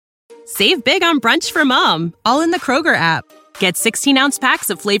Save big on brunch for mom, all in the Kroger app. Get 16-ounce packs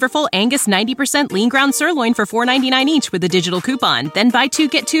of flavorful Angus 90% lean ground sirloin for $4.99 each with a digital coupon. Then buy 2,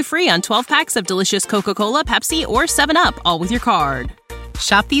 get 2 free on 12 packs of delicious Coca-Cola, Pepsi, or 7-Up, all with your card.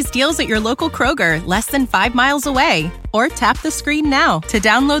 Shop these deals at your local Kroger, less than 5 miles away. Or tap the screen now to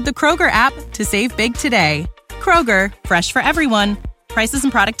download the Kroger app to save big today. Kroger, fresh for everyone. Prices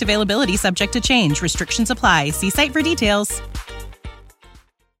and product availability subject to change. Restrictions apply. See site for details.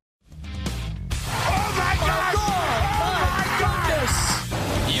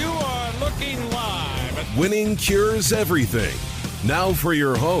 Winning cures everything. Now for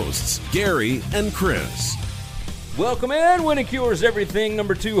your hosts, Gary and Chris. Welcome in, Winning Cures Everything,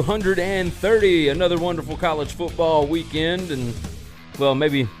 number 230. Another wonderful college football weekend, and, well,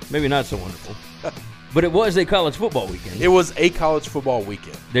 maybe not so wonderful. But it was a college football weekend. It was a college football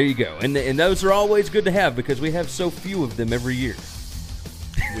weekend. There you go. And those are always good to have because we have so few of them every year.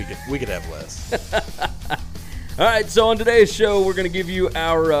 We could have less. All right, so on today's show, we're going to give you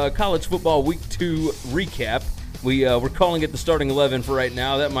our college football week 2 recap. We're calling it the starting 11 for right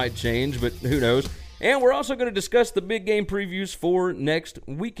now. That might change, but who knows. And we're also going to discuss the big game previews for next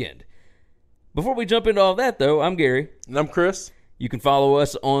weekend. Before we jump into all that, though, I'm Gary. And I'm Chris. You can follow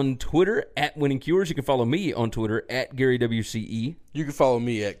us on Twitter at Winning Cures. You can follow me on Twitter at GaryWCE. You can follow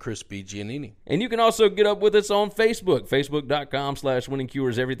me at Chris B. Giannini. And you can also get up with us on Facebook,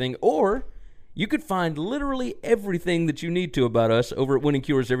 facebook.com/winningcureseverything, or you could find literally everything that you need to about us over at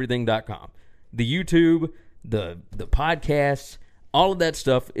winningcureseverything.com. The YouTube, the podcasts, all of that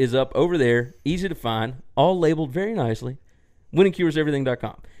stuff is up over there, easy to find, all labeled very nicely,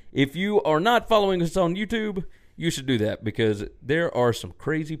 winningcureseverything.com. If you are not following us on YouTube, you should do that because there are some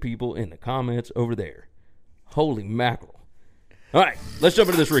crazy people in the comments over there. Holy mackerel. All right, let's jump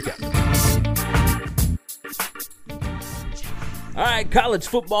into this recap. All right, college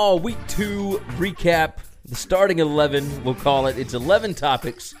football week 2 recap. The starting 11, we'll call it. It's 11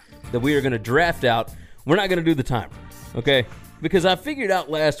 topics that we are going to draft out. We're not going to do the timer, okay? Because I figured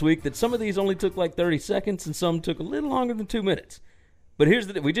out last week that some of these only took like 30 seconds and some took a little longer than 2 minutes. But here's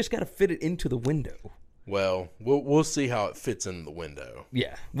the thing. We just got to fit it into the window. Well, we'll see how it fits in the window.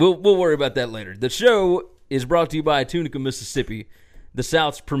 Yeah, we'll worry about that later. The show is brought to you by Tunica, Mississippi, the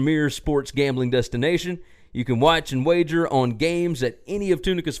South's premier sports gambling destination. You can watch and wager on games at any of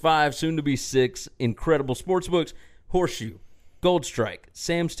Tunica's 5, soon-to-be 6, incredible sportsbooks: Horseshoe, Gold Strike,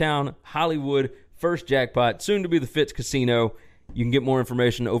 Samstown, Hollywood, First Jackpot, soon-to-be the Fitz Casino. You can get more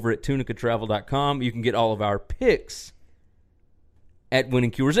information over at tunicatravel.com. You can get all of our picks at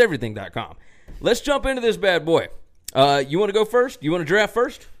winningcureseverything.com. Let's jump into this bad boy. You want to go first? You want to draft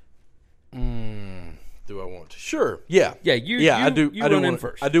first? Do I want to? Sure. Yeah. I do. I do want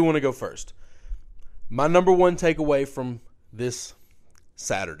first. I do want to go first. My number one takeaway from this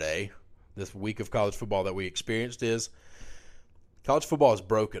Saturday, this week of college football that we experienced, is college football is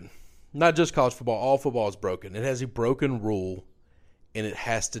broken. Not just college football, all football is broken. It has a broken rule, and it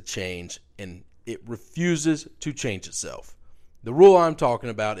has to change, and it refuses to change itself. The rule I'm talking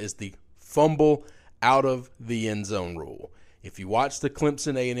about is the fumble out of the end zone rule. If you watch the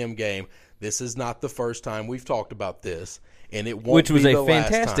Clemson A&M game, this is not the first time we've talked about this, and it won't Which was be a the last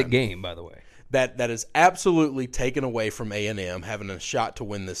fantastic time. game, by the way. That is absolutely taken away from A&M having a shot to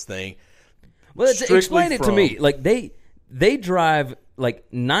win this thing. Well, explain it to me. from- Like they drive like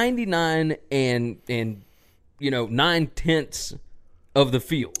 99 and 9/10 of the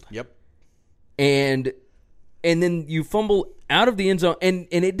field. Yep. And then you fumble out of the end zone, and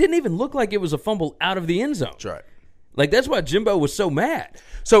it didn't even look like it was a fumble out of the end zone. That's right. Like, that's why Jimbo was so mad.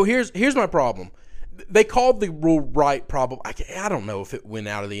 So here's my problem. They called the rule right, probably. I don't know if it went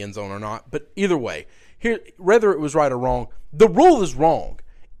out of the end zone or not, but either way, whether it was right or wrong, the rule is wrong.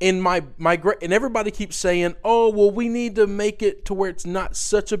 And and everybody keeps saying, "Oh, well, we need to make it to where it's not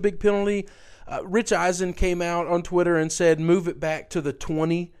such a big penalty." Rich Eisen came out on Twitter and said, "Move it back to the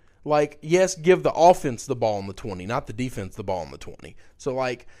 20." Like, yes, give the offense the ball on the 20, not the defense the ball on the 20. So,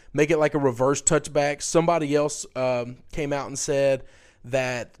 like, make it like a reverse touchback. Somebody else came out and said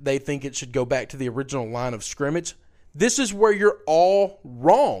that they think it should go back to the original line of scrimmage. This is where you're all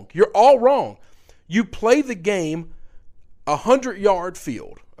wrong. You're all wrong. You play the game 100-yard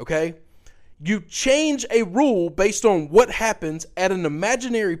field, okay? You change a rule based on what happens at an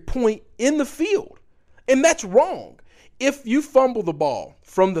imaginary point in the field, and that's wrong. If you fumble the ball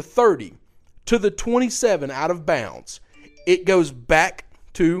from the 30 to the 27 out of bounds, it goes back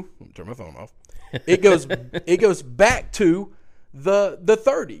to – let me turn my phone off. It goes back to the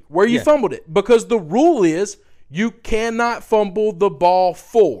 30 where you fumbled it, because the rule is you cannot fumble the ball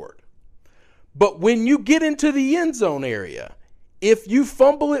forward. But when you get into the end zone area, If you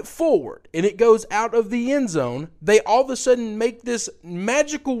fumble it forward and it goes out of the end zone, they all of a sudden make this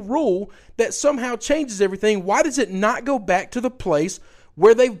magical rule that somehow changes everything. Why does it not go back to the place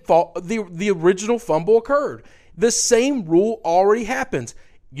where the original fumble occurred? The same rule already happens.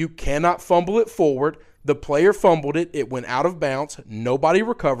 You cannot fumble it forward. The player fumbled it. It went out of bounds. Nobody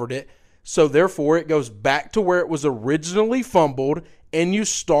recovered it. So therefore, it goes back to where it was originally fumbled, and you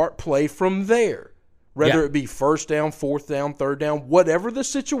start play from there. Whether it be first down, fourth down, third down, whatever the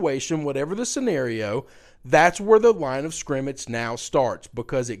situation, whatever the scenario, that's where the line of scrimmage now starts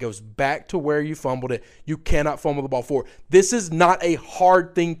because it goes back to where you fumbled it. You cannot fumble the ball forward. This is not a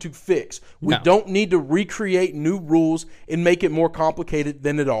hard thing to fix. We don't need to recreate new rules and make it more complicated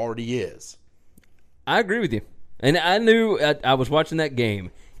than it already is. I agree with you. And I knew I was watching that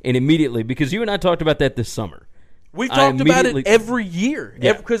game, and immediately, because you and I talked about that this summer. We've talked about it every year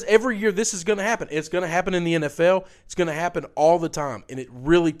because every year this is going to happen. It's going to happen in the NFL. It's going to happen all the time, and it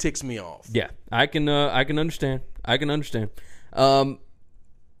really ticks me off. Yeah, I can understand. I can understand.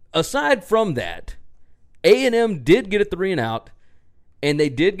 Aside from that, A&M did get a 3-and-out, and they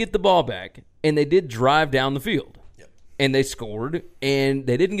did get the ball back, and they did drive down the field. Yep. And they scored, and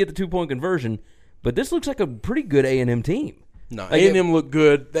they didn't get the 2-point conversion, but this looks like a pretty good A&M team. No, like A&M looked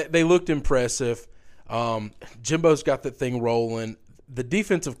good. They looked impressive. Jimbo's got that thing rolling. The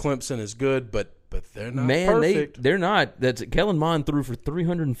defense of Clemson is good, but they're not perfect. They're not. Kellen Mond threw for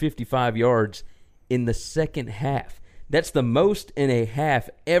 355 yards in the second half. That's the most in a half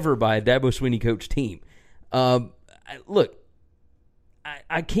ever by a Dabo Swinney coach team. Look,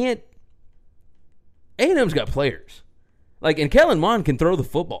 I can't. A&M's got players, and Kellen Mond can throw the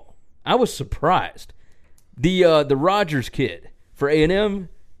football. I was surprised. The Rogers kid for A&M,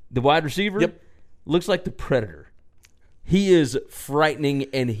 the wide receiver. Yep. Looks like the Predator. He is frightening,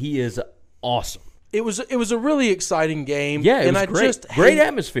 and he is awesome. It was a really exciting game. Yeah, it was great. Great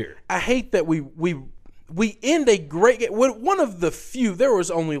atmosphere. I hate that we end a great game. One of the few. There was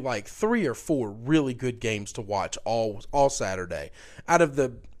only like 3 or 4 really good games to watch all Saturday. Out of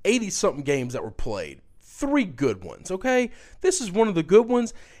the 80-something games that were played, 3 good ones. Okay, this is one of the good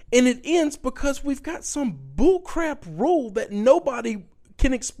ones, and it ends because we've got some bullcrap rule that nobody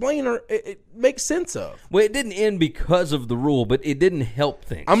can explain or it makes sense of. Well, it didn't end because of the rule, but it didn't help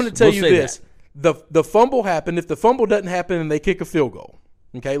things. I'm going to tell you this. The fumble happened. If the fumble doesn't happen and they kick a field goal,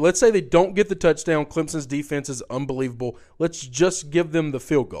 okay, let's say they don't get the touchdown. Clemson's defense is unbelievable. Let's just give them the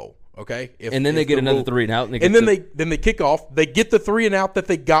field goal, okay? And then they get another 3-and-out. And then they kick off. They get the 3-and-out that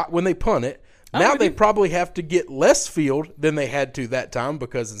they got when they punt it. Now they probably have to get less field than they had to that time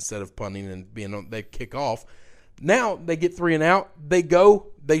because instead of punting and they kick off. Now they get 3-and-out. They go.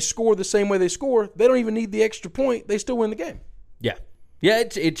 They score the same way they score. They don't even need the extra point. They still win the game. Yeah. Yeah,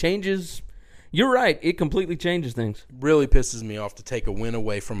 it changes. You're right. It completely changes things. Really pisses me off to take a win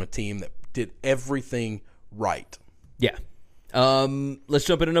away from a team that did everything right. Yeah. Let's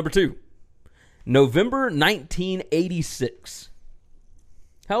jump into number 2. November 1986.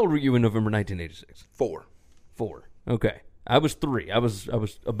 How old were you in November 1986? 4. 4. Okay. I was 3. I was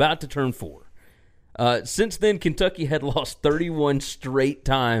about to turn 4. Since then, Kentucky had lost 31 straight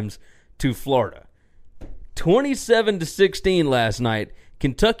times to Florida. 27-16 last night,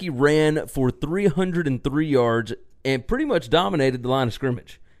 Kentucky ran for 303 yards and pretty much dominated the line of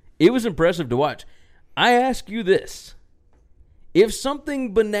scrimmage. It was impressive to watch. I ask you this. If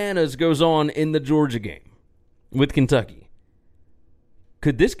something bananas goes on in the Georgia game with Kentucky,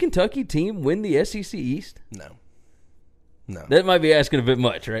 could this Kentucky team win the SEC East? No. That might be asking a bit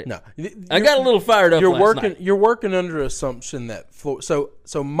much, right? No. I got a little fired up last night. You're working under assumption that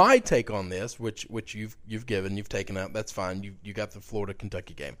so my take on this, which you've taken out, that's fine. You got the Florida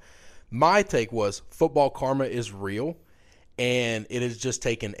Kentucky game. My take was football karma is real, and it has just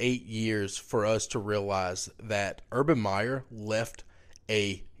taken 8 years for us to realize that Urban Meyer left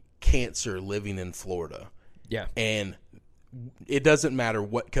a cancer living in Florida. Yeah. And it doesn't matter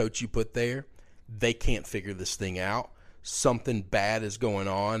what coach you put there, they can't figure this thing out. Something bad is going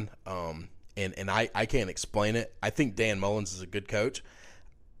on, and I can't explain it. I think Dan Mullins is a good coach.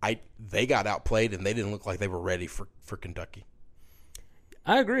 They got outplayed, and they didn't look like they were ready for Kentucky.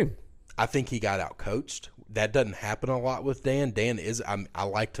 I agree. I think he got outcoached. That doesn't happen a lot with Dan. Dan is I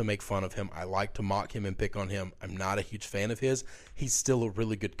like to make fun of him. I like to mock him and pick on him. I'm not a huge fan of his. He's still a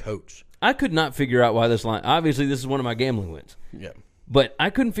really good coach. I could not figure out why this line – obviously, this is one of my gambling wins. Yeah. But I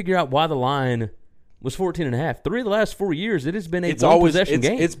couldn't figure out why the line – was 14.5. 3 of the last 4 years, it has been a one-possession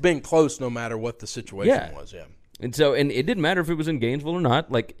game. It's been close no matter what the situation was, yeah. And so, and it didn't matter if it was in Gainesville or not.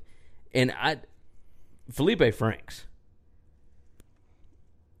 Felipe Franks.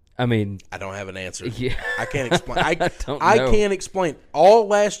 I mean, I don't have an answer. Yeah. I can't explain. I don't I know. can't explain. All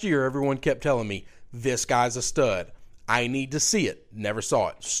last year, everyone kept telling me, this guy's a stud. I need to see it. Never saw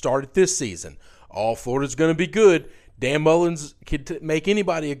it. Started this season. All Florida's going to be good. Dan Mullins could make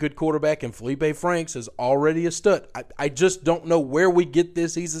anybody a good quarterback, and Felipe Franks is already a stud. I just don't know where we get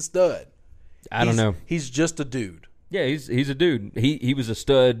this. He's a stud. I don't know. He's just a dude. Yeah, he's a dude. He was a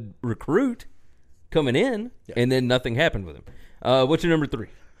stud recruit coming in, and then nothing happened with him. What's your number 3?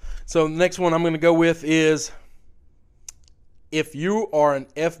 So the next one I'm going to go with is, if you are an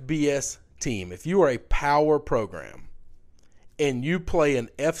FBS team, if you are a power program, and you play an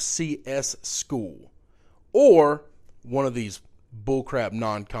FCS school or one of these bullcrap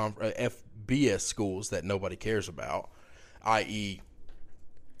FBS schools that nobody cares about, i.e.,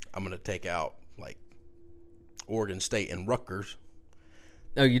 I'm going to take out like Oregon State and Rutgers.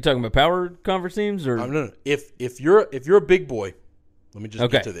 Oh, you talking about power conference teams, or No. If you're a big boy, let me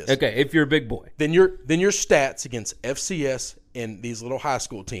just get to this. Okay, if you're a big boy, then your stats against FCS and these little high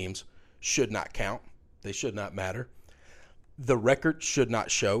school teams should not count. They should not matter. The record should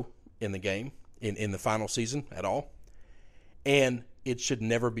not show in the game in the final season at all, and it should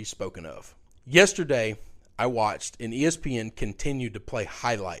never be spoken of. Yesterday, I watched, and ESPN continued to play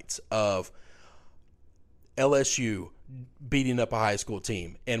highlights of LSU beating up a high school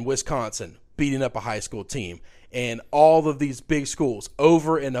team and Wisconsin beating up a high school team and all of these big schools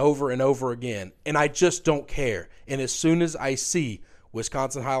over and over and over again, and I just don't care. And as soon as I see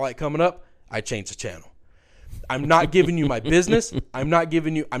Wisconsin highlight coming up, I change the channel. I'm not giving you my business. I'm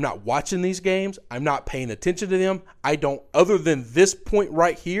not watching these games. I'm not paying attention to them. Other than this point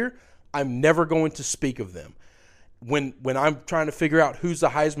right here, I'm never going to speak of them. When I'm trying to figure out who's the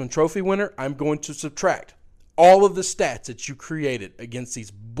Heisman Trophy winner, I'm going to subtract all of the stats that you created against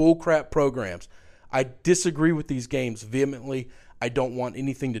these bullcrap programs. I disagree with these games vehemently. I don't want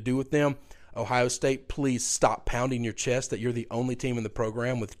anything to do with them. Ohio State, please stop pounding your chest that you're the only team in the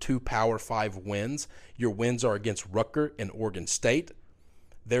program with 2 Power 5 wins. Your wins are against Rutgers and Oregon State.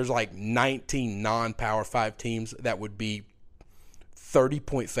 There's like 19 non-Power 5 teams that would be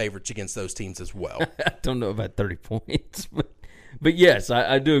 30-point favorites against those teams as well. I don't know about 30 points, but yes,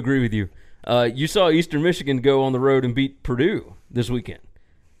 I do agree with you. You saw Eastern Michigan go on the road and beat Purdue this weekend.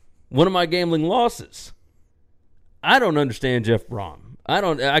 One of my gambling losses. I don't understand Jeff Brom.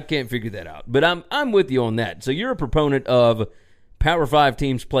 I can't figure that out. But I'm with you on that. So you're a proponent of Power 5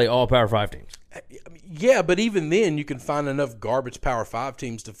 teams play all Power 5 teams. Yeah, but even then you can find enough garbage Power 5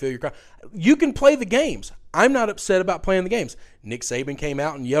 teams to fill your car. You can play the games. I'm not upset about playing the games. Nick Saban came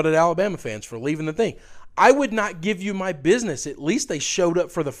out and yelled at Alabama fans for leaving the thing. I would not give you my business. At least they showed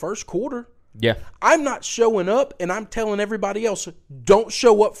up for the first quarter. Yeah. I'm not showing up, and I'm telling everybody else, don't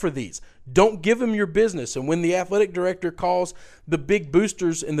show up for these. Don't give them your business. And when the athletic director calls the big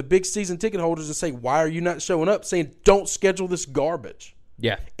boosters and the big season ticket holders and say, why are you not showing up, saying, don't schedule this garbage.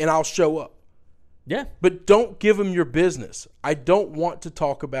 Yeah. And I'll show up. Yeah. But don't give them your business. I don't want to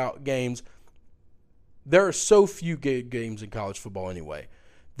talk about games. There are so few games in college football anyway.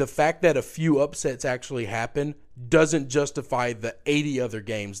 The fact that a few upsets actually happen doesn't justify the 80 other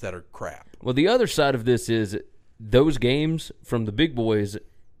games that are crap. Well, the other side of this is those games from the big boys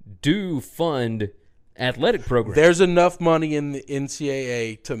do fund athletic programs. There's enough money in the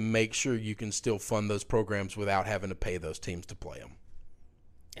NCAA to make sure you can still fund those programs without having to pay those teams to play them.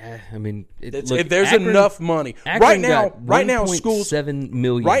 I mean, If there's enough money Akron right now, got schools $1.7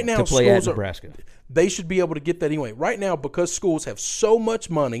 million right now to play at schools Nebraska. They should be able to get that anyway. Right now, because schools have so much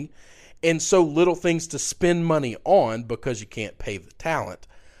money and so little things to spend money on because you can't pay the talent,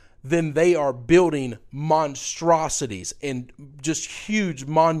 then they are building monstrosities and just huge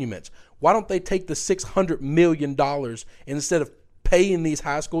monuments. Why don't they take the $600 million and instead of paying these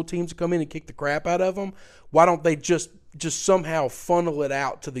high school teams to come in and kick the crap out of them, why don't they just somehow funnel it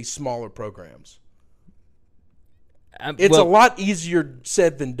out to these smaller programs? It's a lot easier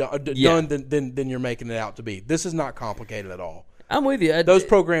said than done than you're making it out to be. This is not complicated at all. I'm with you. Those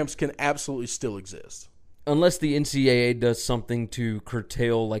programs can absolutely still exist. Unless the NCAA does something to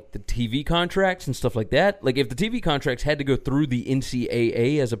curtail like the TV contracts and stuff like that. Like if the TV contracts had to go through the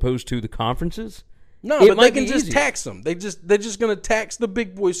NCAA as opposed to the conferences. No, but they can just tax them. They're just going to tax the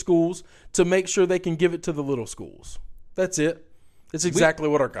big boy schools to make sure they can give it to the little schools. That's it. It's exactly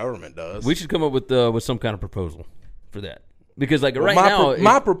what our government does. We should come up with some kind of proposal for that. Because like now,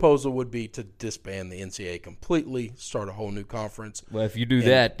 my proposal would be to disband the NCAA completely, start a whole new conference. Well, if you do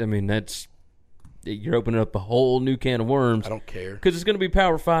that, I mean you're opening up a whole new can of worms. I don't care because it's going to be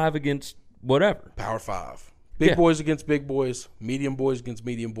Power 5 against whatever. Power 5, big boys against big boys, medium boys against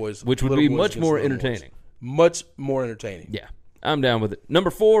medium boys, which would be much more entertaining. Much more entertaining. Yeah, I'm down with it. Number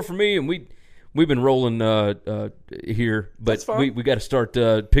 4 for me, and we've been rolling here, but we got to start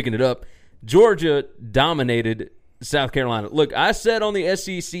picking it up. Georgia dominated South Carolina. Look, I said on the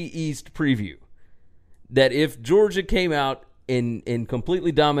SEC East preview that if Georgia came out and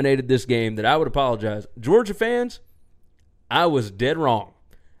completely dominated this game, that I would apologize. Georgia fans, I was dead wrong.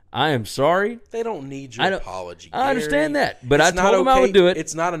 I am sorry. They don't need your apology, Gary. I understand that, but I told them I would do it.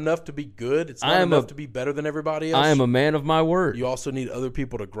 It's not enough to be good. It's not enough to be better than everybody else. I am a man of my word. You also need other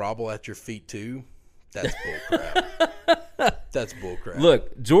people to grovel at your feet, too. That's bullcrap. That's bullcrap.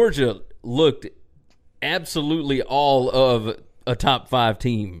 Look, Georgia looked absolutely all of a top 5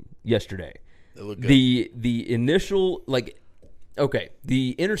 team yesterday. They look good. The initial,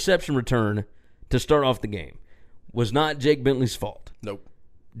 the interception return to start off the game was not Jake Bentley's fault. Nope.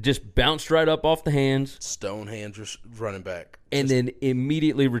 Just bounced right up off the hands. Stone hands running back. And then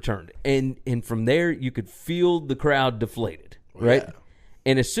immediately returned. And from there, you could feel the crowd deflated, right? Yeah.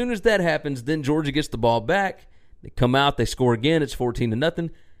 And as soon as that happens, then Georgia gets the ball back. They come out, they score again. It's 14-0.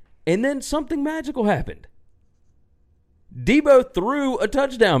 And then something magical happened. Debo threw a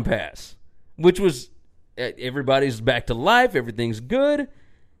touchdown pass, which was everybody's back to life. Everything's good.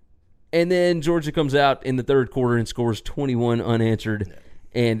 And then Georgia comes out in the third quarter and scores 21 unanswered. Yeah.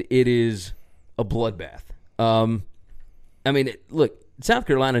 And it is a bloodbath. Look, South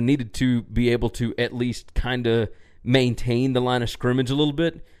Carolina needed to be able to at least kind of maintain the line of scrimmage a little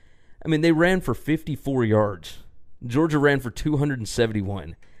bit. I mean, they ran for 54 yards. Georgia ran for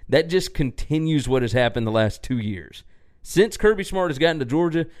 271. That just continues what has happened the last 2 years. Since Kirby Smart has gotten to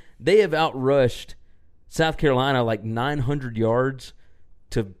Georgia, they have outrushed South Carolina like 900 yards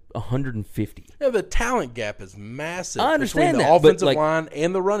to 150. Yeah, the talent gap is massive. I understand between the offensive line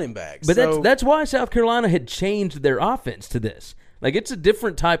and the running backs. But that's why South Carolina had changed their offense to this. Like, it's a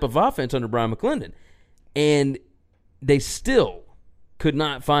different type of offense under Brian McClendon. And they still could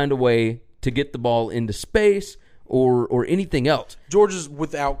not find a way to get the ball into space or anything else. Georgia's,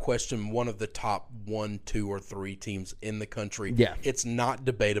 without question, one of the top 1, 2, or 3 teams in the country. Yeah. It's not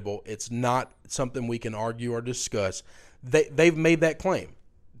debatable. It's not something we can argue or discuss. They've made that claim.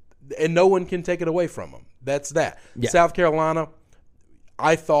 And no one can take it away from them. That's that. Yeah. South Carolina,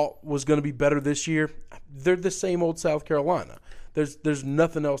 I thought was going to be better this year. They're the same old South Carolina. There's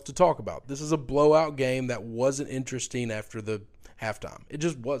nothing else to talk about. This is a blowout game that wasn't interesting after the halftime. It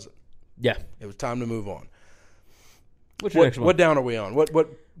just wasn't. Yeah. It was time to move on. What's your next one? What down are we on? What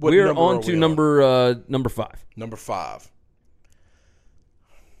We're on to number 5. Number 5.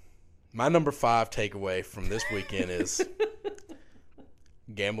 My number 5 takeaway from this weekend is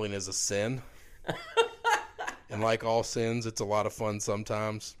gambling is a sin. And like all sins, it's a lot of fun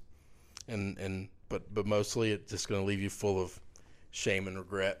sometimes. But mostly it's just going to leave you full of shame and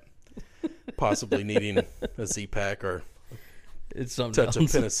regret. Possibly needing a Z-Pack or it's touch of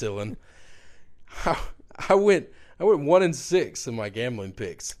penicillin. I went 1-6 in my gambling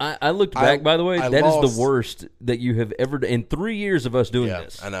picks. I looked back, by the way. That is the worst that you have ever done. In 3 years of us doing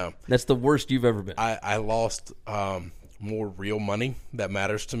this. I know. That's the worst you've ever been. I lost more real money that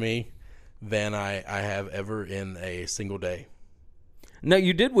matters to me than I have ever in a single day. No,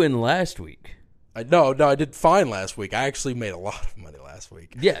 you did win last week. No, I did fine last week. I actually made a lot of money last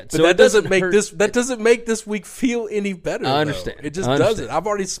week. Yeah, but so that doesn't make this week feel any better. I understand. It just doesn't. I've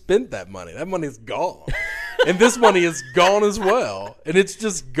already spent that money. That money is gone. And this money is gone as well, and it's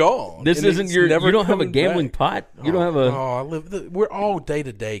just gone. This isn't your. You don't have a gambling pot. You don't have a. Oh, I live. We're all day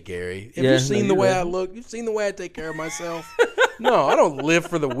to day, Gary. Have you seen the way I look? You've seen the way I take care of myself. No, I don't live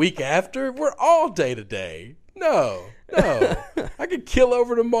for the week after. We're all day to day. No. I could kill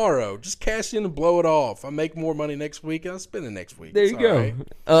over tomorrow. Just cash in and blow it off. I make more money next week, I'll spend it next week. There you go.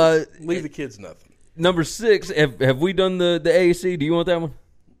 Right. Leave the kids nothing. Number 6. Have we done the AAC? Do you want that one?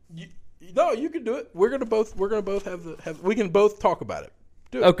 No, you can do it. We're gonna both have. We can both talk about it.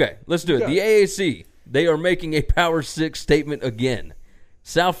 Do it. Okay, let's do it. The AAC. They are making a Power 6 statement again.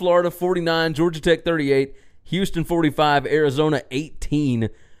 South Florida 49, Georgia Tech 38, Houston 45, Arizona 18.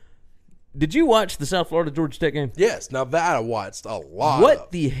 Did you watch the South Florida Georgia Tech game? Yes. Now that I watched a lot.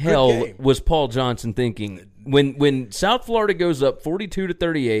 What the hell was Paul Johnson thinking when South Florida goes up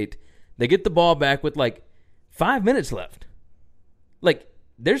 42-38? They get the ball back with like 5 minutes left. Like,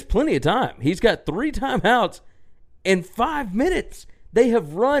 there's plenty of time. He's got 3 timeouts and 5 minutes. They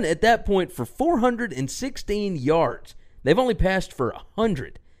have run at that point for 416 yards. They've only passed for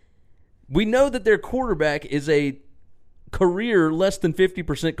 100. We know that their quarterback is a career less than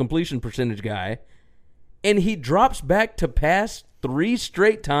 50% completion percentage guy, and he drops back to pass 3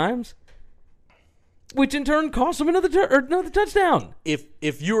 straight times. which in turn cost him another touchdown.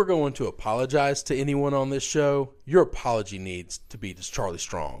 If you are going to apologize to anyone on this show, your apology needs to be to Charlie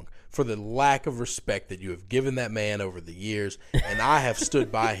Strong for the lack of respect that you have given that man over the years, and I have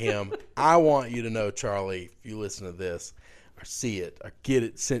stood by him. I want you to know, Charlie, if you listen to this or see it or get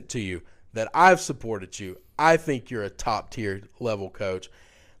it sent to you, that I've supported you. I think you're a top-tier level coach.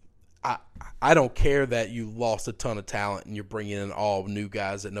 I don't care that you lost a ton of talent and you're bringing in all new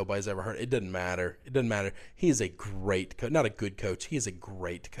guys that nobody's ever heard. It doesn't matter. It doesn't matter. He is a great coach. Not a good coach. He is a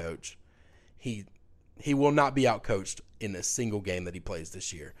great coach. He will not be outcoached in a single game that he plays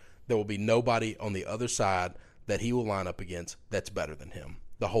this year. There will be nobody on the other side that he will line up against that's better than him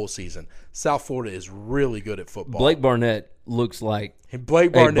the whole season. South Florida is really good at football. Blake Barnett looks like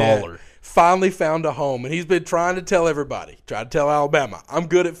Blake Barnett baller. Finally found a home, and he's been trying to tell everybody. Tried to tell Alabama, I'm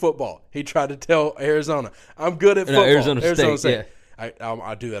good at football. He tried to tell Arizona, I'm good at football. Arizona State. Yeah.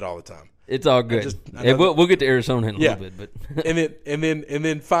 I do that all the time. It's all good. We'll get to Arizona in a little bit, but and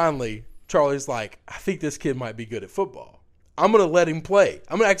then finally, Charlie's like, I think this kid might be good at football. I'm going to let him play.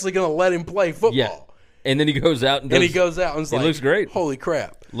 I'm actually going to let him play football. Yeah. And then he goes out and it's like, looks great. Holy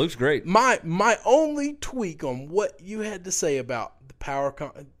crap. Looks great. My only tweak on what you had to say about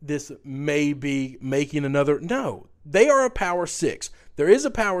the this may be making another. No, they are a power 6. There is a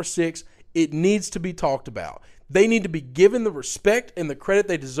power 6. It needs to be talked about. They need to be given the respect and the credit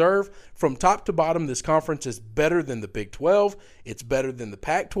they deserve. From top to bottom, this conference is better than the Big 12. It's better than the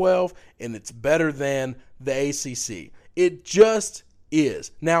Pac-12, and it's better than the ACC. It just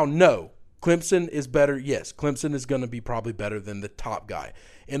is. Now, no, Clemson is better. Yes, Clemson is going to be probably better than the top guy.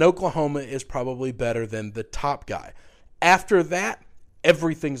 And Oklahoma is probably better than the top guy. After that,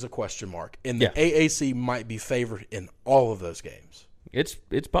 everything's a question mark. And the AAC might be favored in all of those games. It's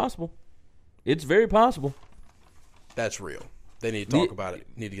possible. It's very possible. That's real. They need to talk about it.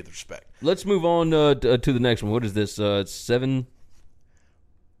 Need to get the respect. Let's move on to the next one. What is this? 7?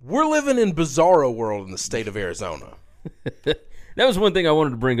 We're living in bizarro world in the state of Arizona. That was one thing I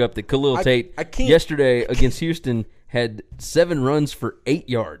wanted to bring up, that Khalil Tate yesterday against Houston had 7 runs for 8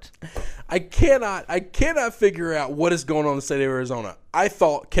 yards. I cannot figure out what is going on in the state of Arizona. I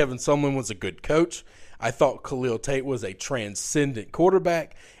thought Kevin Sumlin was a good coach. I thought Khalil Tate was a transcendent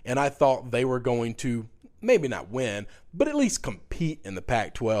quarterback, and I thought they were going to maybe not win, but at least compete in the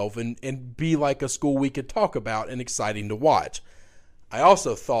Pac-12 and be like a school we could talk about and exciting to watch. I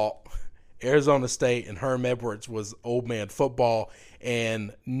also thought Arizona State and Herm Edwards was old man football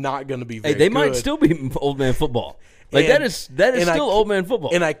and not going to be very good. They might still be old man football. That is still old man football.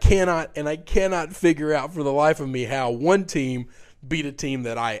 And I cannot figure out for the life of me how one team beat a team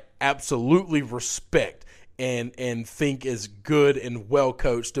that I absolutely respect and think is good and well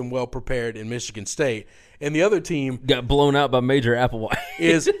coached and well prepared in Michigan State, and the other team got blown out by Major Applewhite.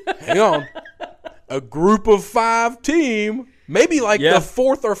 Is hang on, a group of 5 team. Maybe like the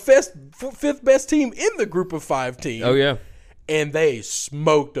 4th or 5th best team in the group of 5 team. Oh, yeah. And they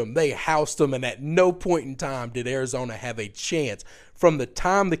smoked them. They housed them. And at no point in time did Arizona have a chance. From the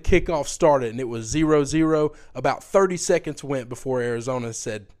time the kickoff started, and it was 0-0, about 30 seconds went before Arizona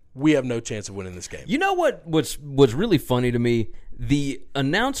said, we have no chance of winning this game. You know what's really funny to me? The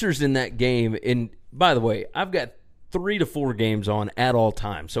announcers in that game, and by the way, I've got 3 to 4 games on at all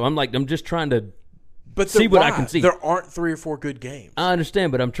times. So I'm just trying to see what I can see. There aren't 3 or 4 good games. I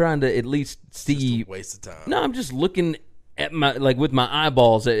understand, but I'm trying to at least see. It's just a waste of time. No, I'm just looking at with my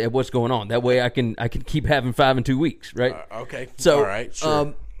eyeballs at what's going on. That way I can keep having 5 in 2 weeks, right? Okay. So, all right.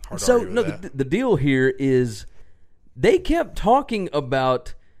 Sure. The deal here is they kept talking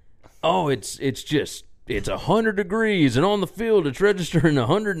about, it's 100 degrees and on the field it's registering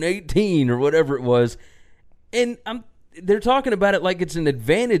 118 or whatever it was, and they're talking about it like it's an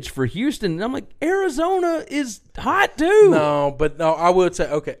advantage for Houston. And I'm like, Arizona is hot too. No, I would say,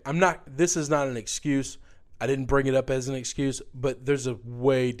 okay, this is not an excuse. I didn't bring it up as an excuse, but there's a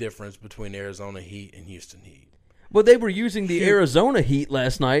way difference between Arizona Heat and Houston Heat. Well, they were using the Arizona Heat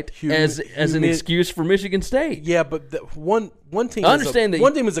last night as an excuse for Michigan State. Yeah, but one team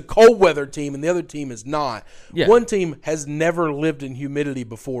one team is a cold weather team and the other team is not. Yeah. One team has never lived in humidity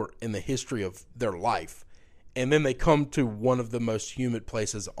before in the history of their life. And then they come to one of the most humid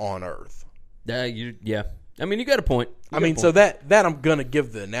places on earth. Yeah. I mean, you got a point. So that I'm going to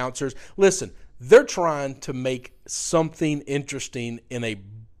give the announcers. Listen, they're trying to make something interesting in a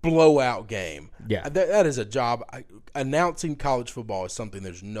blowout game. Yeah. That is a job. Announcing college football is something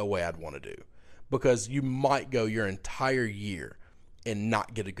there's no way I'd want to do, because you might go your entire year and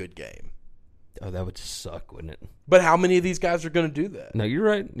not get a good game. Oh, that would just suck, wouldn't it? But how many of these guys are going to do that? No, you're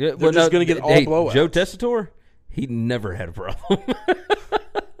right. Yeah, they're just going to get all blowouts. Joe Tessitore, he never had a problem.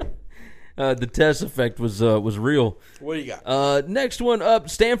 The test effect was real. What do you got? Next one up,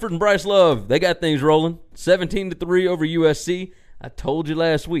 Stanford and Bryce Love. They got things rolling. 17-3 over USC. I told you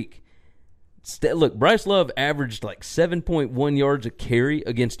last week. Look, Bryce Love averaged like 7.1 yards a carry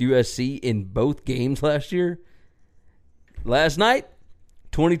against USC in both games last year. Last night,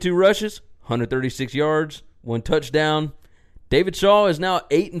 22 rushes, 136 yards, 1 touchdown. David Shaw is now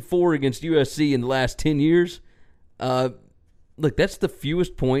 8-4 against USC in the last 10 years. Look, that's the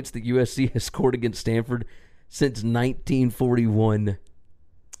fewest points that USC has scored against Stanford since 1941.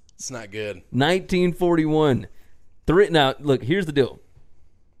 It's not good. 1941. Now, look, here's the deal.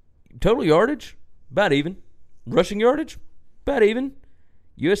 Total yardage, about even. Rushing yardage, about even.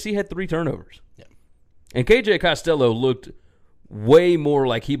 USC had 3 turnovers. Yeah. And KJ Costello looked way more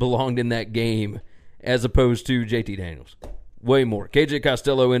like he belonged in that game as opposed to JT Daniels. Way more. KJ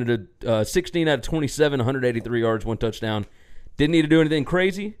Costello ended 16 out of 27, 183 yards, 1 touchdown. Didn't need to do anything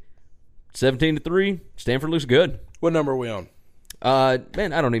crazy. 17-3. Stanford looks good. What number are we on?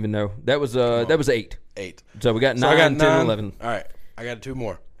 Man, I don't even know. That was 8. 8. So we got 9, 10, 11. All right. I got 2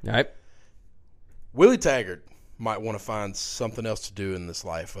 more. All right. Willie Taggart might want to find something else to do in this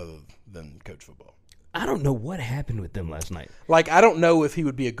life other than coach football. I don't know what happened with them last night. Like, I don't know if he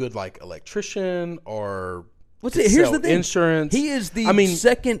would be a good, like, electrician or Here's the thing. Insurance. He is the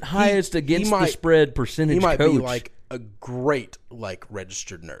second highest against the spread percentage coach. He might be, like, a great, like,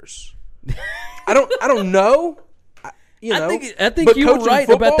 registered nurse. I don't know. I think you were right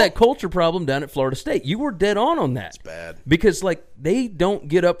about that culture problem down at Florida State. You were dead on that. It's bad. Because, like, they don't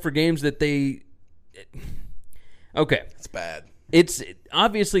get up for games that they – okay. It's bad.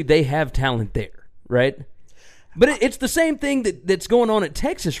 Obviously they have talent there, right? But it's the same thing that's going on at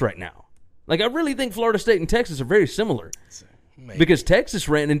Texas right now. Like, I really think Florida State and Texas are very similar. Maybe. Because Texas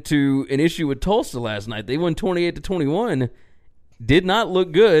ran into an issue with Tulsa last night. They won 28-21. Did not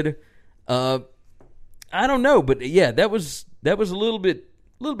look good. I don't know, but yeah, that was a little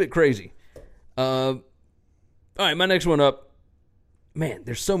bit crazy. All right, my next one up. Man,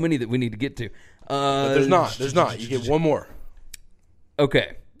 there's so many that we need to get to. But there's not. You get one more.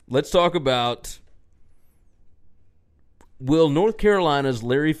 Okay, let's talk about, will North Carolina's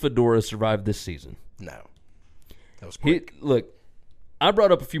Larry Fedora survive this season? No. That was quick. Look, I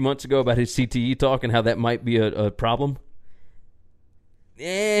brought up a few months ago about his CTE talk and how that might be a problem.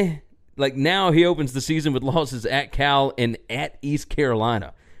 Like, now he opens the season with losses at Cal and at East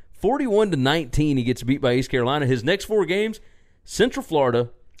Carolina. 41-19, he gets beat by East Carolina. His next 4 games, Central Florida,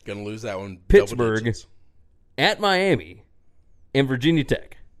 gonna lose that one, Pittsburgh, at Miami, and Virginia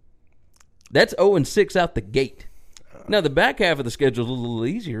Tech. That's 0-6 out the gate. Now, the back half of the schedule is a little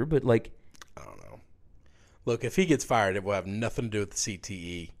easier, but, like, I don't know. Look, if he gets fired, it will have nothing to do with the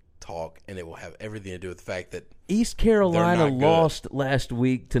CTE talk, and it will have everything to do with the fact that East Carolina lost last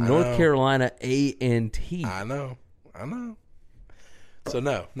week to North Carolina A&T. I know. So,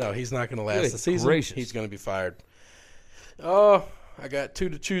 no, he's not going to last the season. Gracious. He's going to be fired. Oh, I got 2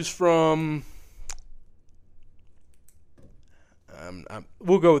 to choose from.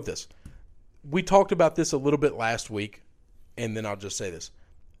 We'll go with this. We talked about this a little bit last week, and then I'll just say this.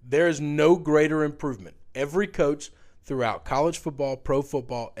 There is no greater improvement. Every coach throughout college football, pro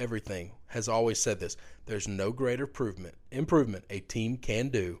football, everything has always said this. There's no greater improvement a team can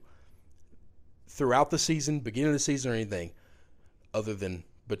do throughout the season, beginning of the season, or anything other than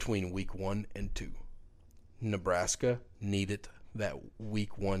between week 1 and 2. Nebraska needed that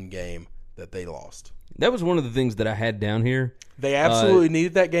week 1 game that they lost. That was one of the things that I had down here. They absolutely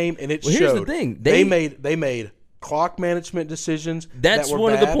needed that game, and it showed. Here's the thing. They made clock management decisions. That's that were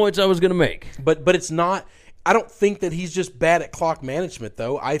one bad, of the points I was going to make. But it's not. I don't think that he's just bad at clock management,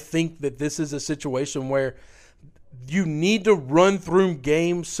 though. I think that this is a situation where you need to run through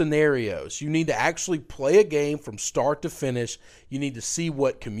game scenarios. You need to actually play a game from start to finish. You need to see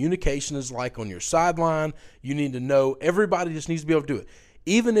what communication is like on your sideline. You need to know. Everybody just needs to be able to do it.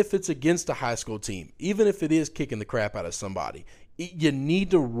 Even if it's against a high school team, even if it is kicking the crap out of somebody, you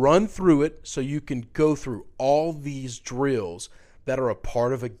need to run through it so you can go through all these drills that are a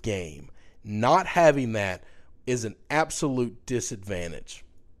part of a game. Not having that is an absolute disadvantage.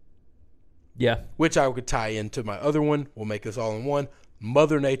 Yeah. Which I could tie into my other one. We'll make this all in one.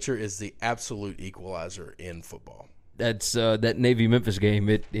 Mother Nature is the absolute equalizer in football. That's that Navy-Memphis game.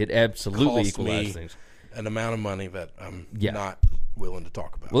 It absolutely equalized things. An amount of money that I'm not willing to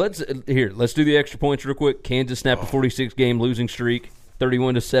talk about. Well, let's do the extra points real quick. Kansas snapped a 46-game losing streak,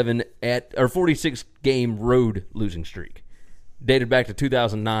 31-7 or 46-game road losing streak, dated back to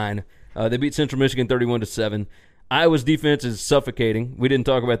 2009. They beat Central Michigan 31-7. Iowa's defense is suffocating. We didn't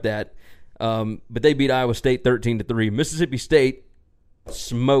talk about that, but they beat Iowa State 13-3. Mississippi State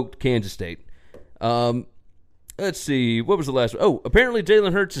smoked Kansas State. Let's see. What was the last one? Oh, apparently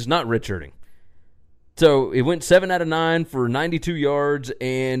Jalen Hurts is not redshirting. So it went 7 out of 9 for 92 yards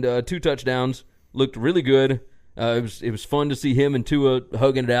and 2 touchdowns. Looked really good. It was fun to see him and Tua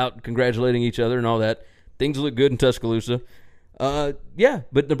hugging it out, congratulating each other and all that. Things look good in Tuscaloosa. Yeah,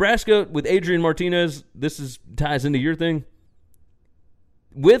 but Nebraska with Adrian Martinez, ties into your thing.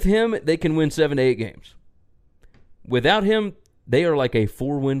 With him, they can win 7 to 8 games. Without him, they are like a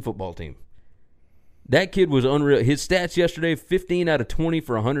 4-win football team. That kid was unreal. His stats yesterday, 15 out of 20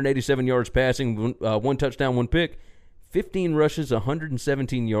 for 187 yards passing, 1 touchdown, 1 pick, 15 rushes,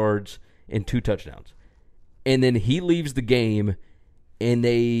 117 yards, and 2 touchdowns. And then he leaves the game, and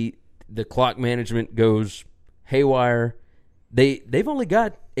the clock management goes haywire. They've only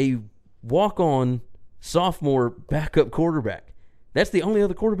got a walk-on sophomore backup quarterback. That's the only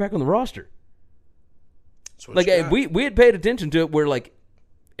other quarterback on the roster. Like we had paid attention to it where like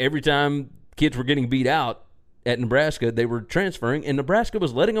every time kids were getting beat out at Nebraska, they were transferring, and Nebraska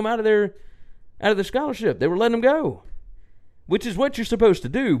was letting them out of their scholarship. They were letting them go, which is what you're supposed to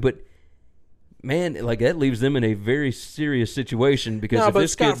do. But man, like that leaves them in a very serious situation because if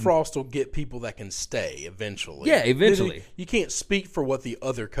this Scott Frost will get people that can stay eventually. Yeah, eventually. You can't speak for what the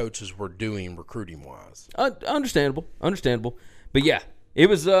other coaches were doing recruiting wise. Understandable. But yeah, it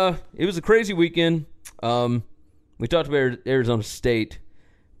was a crazy weekend. We talked about Arizona State,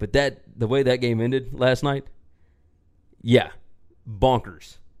 but the way that game ended last night, yeah,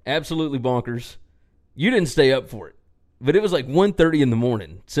 bonkers, absolutely bonkers. You didn't stay up for it. But it was like 1:30 in the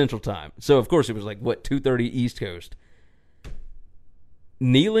morning, Central Time. So, of course, it was like, 2:30 East Coast.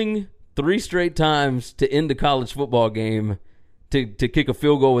 Kneeling 3 straight times to end a college football game to kick a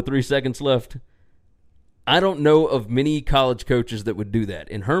field goal with 3 seconds left. I don't know of many college coaches that would do that.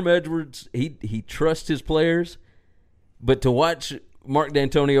 And Herm Edwards, he trusts his players. But to watch Mark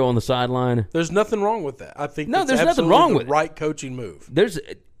D'Antonio on the sideline. There's nothing wrong with that. I think no, there's nothing wrong with it. Right coaching move. There's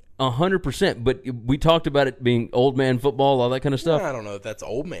 100%, but we talked about it being old man football, all that kind of stuff. I don't know if that's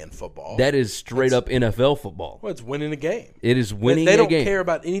old man football. That is straight up NFL football. Well, it's winning a game. It is winning a game. They don't care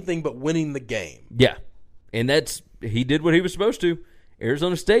about anything but winning the game. Yeah, and he did what he was supposed to.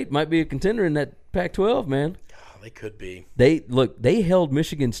 Arizona State might be a contender in that Pac-12, man. They could be. They held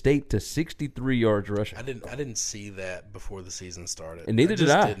Michigan State to 63 yards rushing. I didn't see that before the season started. And neither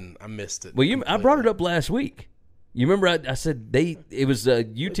did I. I missed it. Well, I brought it up last week. You remember I said it was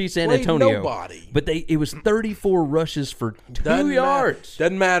UT San Antonio. Nobody. But it was 34 rushes for 2 yards.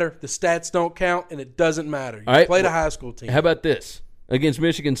 Doesn't matter. The stats don't count, and it doesn't matter. You played a high school team. How about this? Against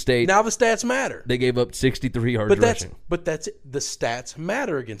Michigan State. Now the stats matter. They gave up 63 yards rushing. But that's the stats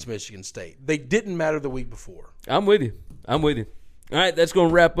matter against Michigan State. They didn't matter the week before. I'm with you. All right, that's going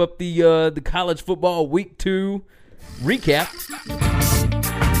to wrap up the college football Week 2 recap.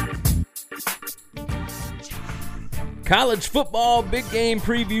 College football big game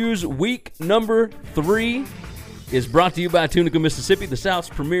previews week number 3 is brought to you by Tunica, Mississippi, the South's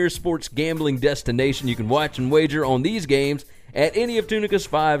premier sports gambling destination. You can watch and wager on these games at any of Tunica's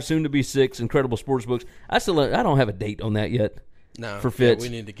 5, soon to be 6 incredible sports books. I don't have a date on that yet. No, for Fitz. We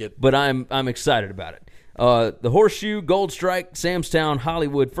need to get. But I'm excited about it. The Horseshoe, Gold Strike, Samstown,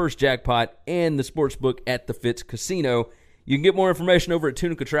 Hollywood, First Jackpot, and the sportsbook at the Fitz Casino. You can get more information over at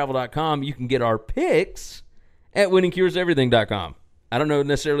tunicatravel.com. You can get our picks at winningcureseverything.com. I don't know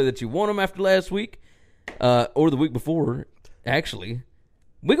necessarily that you want them after last week or the week before, actually.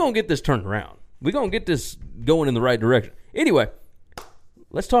 We're going to get this turned around. We're going to get this going in the right direction. Anyway,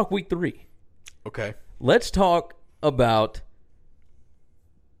 let's talk week 3. Okay. Let's talk about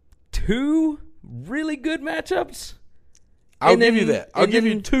 2 really good matchups. I'll give you that. I'll give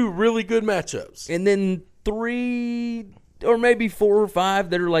you 2 really good matchups. And then 3 or maybe 4 or 5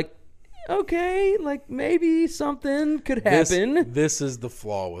 that are like, okay, like maybe something could happen. This is the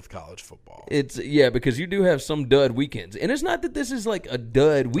flaw with college football. Because you do have some dud weekends. And it's not that this is like a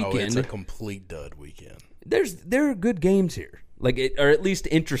dud weekend. Oh, it's a complete dud weekend. There are good games here. Or at least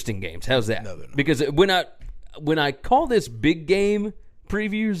interesting games. How's that? No, they're not. Because when I call this big game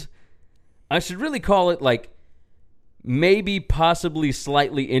previews, I should really call it like maybe possibly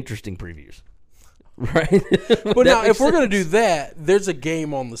slightly interesting previews. Right? But now, if we're going to do that, there's a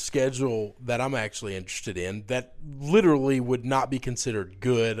game on the schedule that I'm actually interested in that literally would not be considered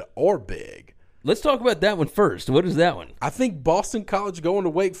good or big. Let's talk about that one first. What is that one? I think Boston College going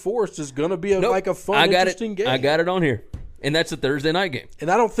to Wake Forest is going to be a fun, interesting game. I got it on here. And that's a Thursday night game. And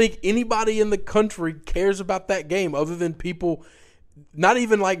I don't think anybody in the country cares about that game other than people, not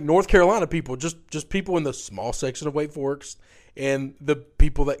even like North Carolina people, just people in the small section of Wake Forest and the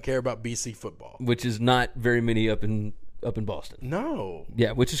people that care about BC football. Which is not very many up in up in Boston. No.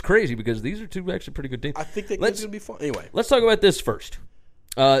 Yeah, which is crazy because these are two actually pretty good teams. I think that game's going to be fun. Anyway. Let's talk about this first.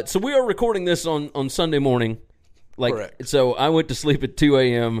 So we are recording this on Sunday morning. Correct. So I went to sleep at 2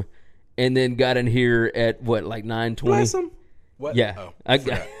 a.m. and then got in here at, 9:20? Bless him. What? Yeah. Oh,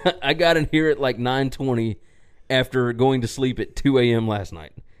 I got in here at 9:20 after going to sleep at 2 a.m. last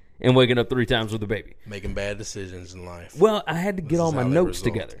night and waking up 3 times with a baby. Making bad decisions in life. Well, I had to get all my notes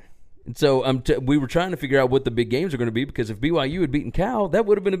together. And so we were trying to figure out what the big games are going to be because if BYU had beaten Cal, that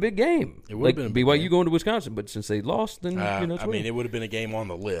would have been a big game. It would have been a big BYU game. going to Wisconsin, but since they lost, then I mean, it would have been a game on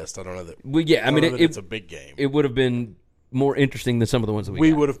the list. I don't know that. Well, yeah, I mean, it's a big game. It would have been more interesting than some of the ones that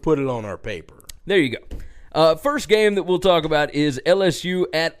we got. would have put it on our paper. There you go. First game that we'll talk about is LSU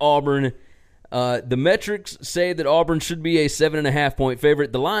at Auburn. The metrics say that Auburn should be a 7.5-point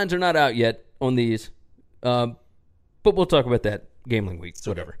favorite. The lines are not out yet on these, but we'll talk about that gambling week,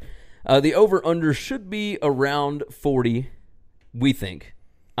 whatever. The over-under should be around 40, we think.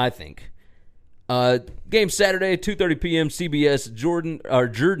 I think. Game Saturday, 2:30 p.m., CBS,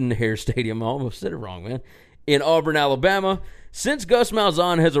 Jordan-Hare Stadium. I almost said it wrong, man. In Auburn, Alabama. Since Gus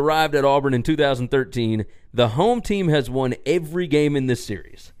Malzahn has arrived at Auburn in 2013, the home team has won every game in this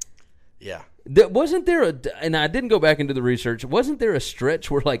series. Yeah. Wasn't there and I didn't go back into the research, wasn't there a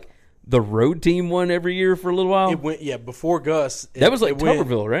stretch where, the road team won every year for a little while? It went, before Gus. That was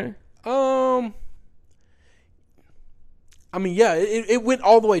Tuberville, right? I mean, yeah, it went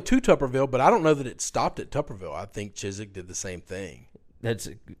all the way to Tuberville, but I don't know that it stopped at Tuberville. I think Chiswick did the same thing.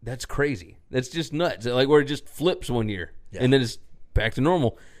 That's crazy. That's just nuts. Where it just flips one year, and then it's back to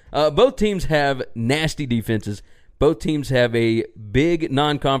normal. Both teams have nasty defenses. Both teams have a big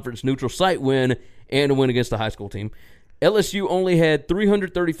non-conference neutral site win and a win against a high school team. LSU only had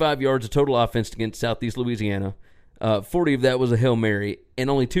 335 yards of total offense against Southeast Louisiana. 40 of that was a Hail Mary, and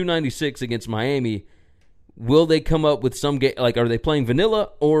only 296 against Miami. Will they come up with some game? Are they playing vanilla,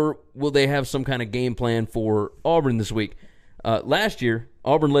 or will they have some kind of game plan for Auburn this week? Last year,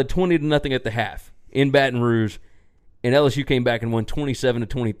 Auburn led 20-0 at the half in Baton Rouge, and LSU came back and won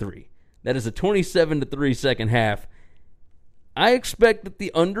 27-23. That is a 27-3 second half. I expect that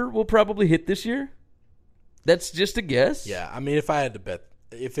the under will probably hit this year. That's just a guess. Yeah, I mean, if I had to bet,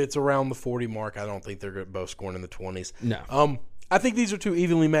 if it's around the 40 mark, I don't think they're both scoring in the 20s. No. I think these are two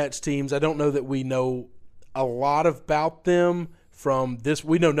evenly matched teams. I don't know that we know a lot about them from this.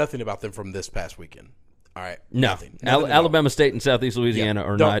 We know nothing about them from this past weekend. All right. No. Nothing Alabama State and Southeast Louisiana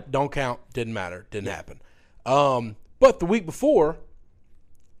are not. Don't count. Didn't matter. Didn't happen. But the week before,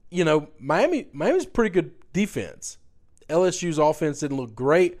 Miami's pretty good defense. LSU's offense didn't look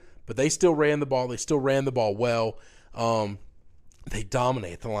great, but they still ran the ball. They still ran the ball well. They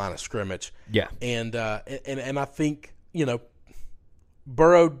dominate the line of scrimmage. Yeah. And I think,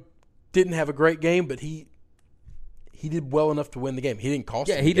 Burrow didn't have a great game, but he did well enough to win the game. He didn't cost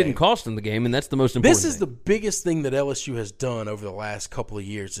him the game. Didn't cost him the game, and that's the most important thing. This is the biggest thing that LSU has done over the last couple of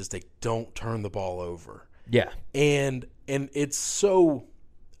years is they don't turn the ball over. Yeah. And it's so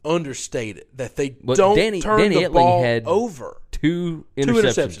understated that they don't turn the ball over. Two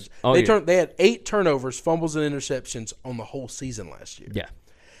interceptions. They had 8 turnovers, fumbles, and interceptions on the whole season last year. Yeah.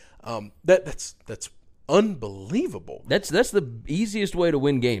 That's unbelievable. That's the easiest way to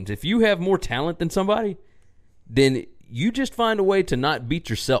win games. If you have more talent than somebody, then you just find a way to not beat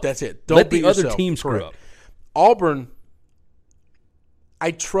yourself. That's it. Let the other team screw up. Auburn,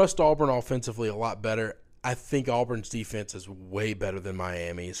 I trust Auburn offensively a lot better. I think Auburn's defense is way better than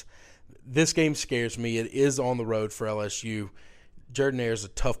Miami's. This game scares me. It is on the road for LSU. Jordan-Hare is a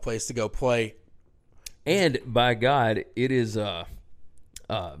tough place to go play. And by God, it is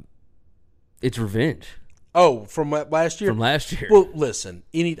it's revenge. Oh, from last year? From last year. Well, listen,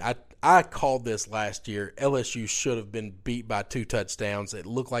 I called this last year. LSU should have been beat by 2 touchdowns. It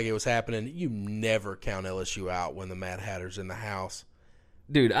looked like it was happening. You never count LSU out when the Mad Hatter's in the house.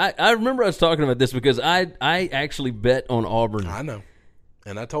 Dude, I remember us talking about this because I actually bet on Auburn. I know.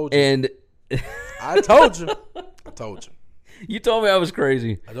 And I told you. And I told you. You told me I was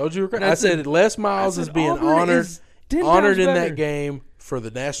crazy. I told you were crazy. I said Les Miles is being honored in that game for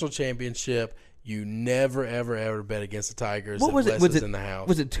the national championship. You never, ever, ever bet against the Tigers. What was it? Was it in the house?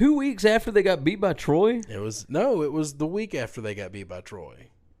 Was it 2 weeks after they got beat by Troy? It was the week after they got beat by Troy.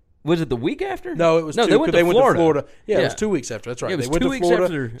 Was it the week after? No, it was They went to Florida. Yeah, it was 2 weeks after. That's right. Yeah, they went to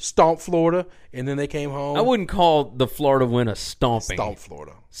Florida, stomped Florida, and then they came home. I wouldn't call the Florida win a stomping. Stomped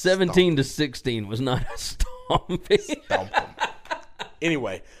Florida. 17-16 was not a stomping. Stomped them.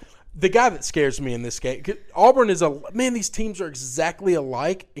 Anyway, the guy that scares me in this game, Auburn is these teams are exactly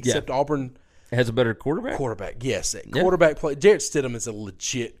alike, except Auburn Has a better quarterback? Quarterback, yes. Quarterback play. Jarrett Stidham is a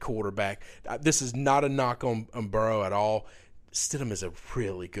legit quarterback. This is not a knock on Burrow at all. Stidham is a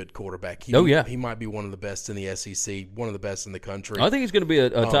really good quarterback. He might be one of the best in the SEC, one of the best in the country. I think he's going to be a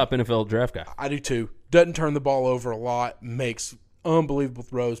top NFL draft guy. I do too. Doesn't turn the ball over a lot, makes unbelievable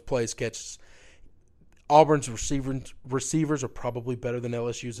throws, plays, catches. Auburn's receivers are probably better than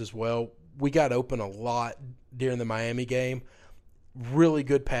LSU's as well. We got open a lot during the Miami game. Really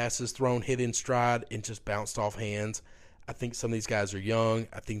good passes thrown, hit in stride, and just bounced off hands. I think some of these guys are young.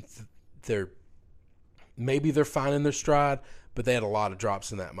 I think they're finding their stride, but they had a lot of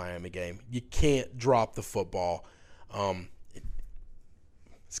drops in that Miami game. You can't drop the football.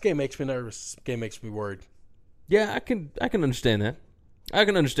 This game makes me nervous. This game makes me worried. Yeah, I can understand that. I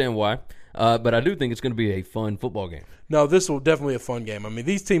can understand why. But I do think it's going to be a fun football game. No, this will definitely be a fun game. I mean,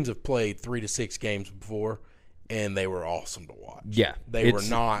 these teams have played 3 to 6 games before, and they were awesome to watch. Yeah. They were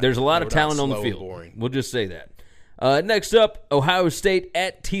not. There's a lot of talent on the field. Boring. We'll just say that. Next up, Ohio State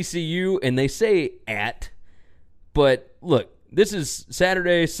at TCU, and they say at, but look, this is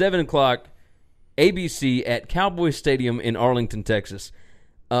Saturday, 7 o'clock, ABC at Cowboy Stadium in Arlington, Texas.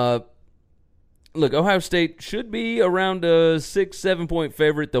 Look, Ohio State should be around a 6-7 point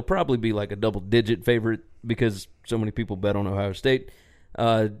favorite. They'll probably be like a double-digit favorite because so many people bet on Ohio State.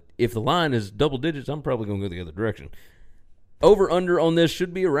 If the line is double digits, I'm probably going to go the other direction. Over-under on this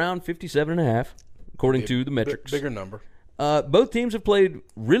should be around 57.5, according to the metrics. Bigger number. Both teams have played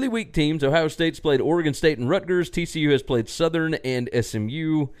really weak teams. Ohio State's played Oregon State and Rutgers. TCU has played Southern and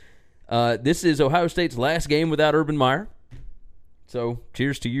SMU. This is Ohio State's last game without Urban Meyer. So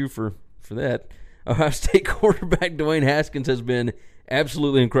cheers to you for that. Ohio State quarterback Dwayne Haskins has been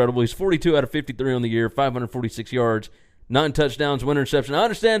absolutely incredible. He's 42 out of 53 on the year, 546 yards, 9 touchdowns, 1 interception. I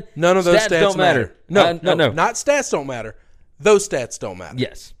understand none of those stats don't matter. No, not stats don't matter. Those stats don't matter.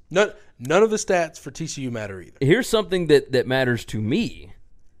 Yes. None of the stats for TCU matter either. Here's something that matters to me.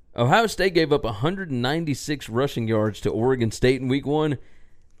 Ohio State gave up 196 rushing yards to Oregon State in Week 1.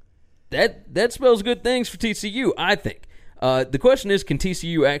 That spells good things for TCU, I think. The question is, can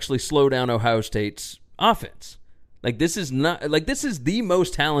TCU actually slow down Ohio State's offense? This is the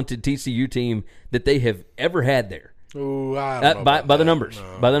most talented TCU team that they have ever had there. Ooh, I don't know by the numbers.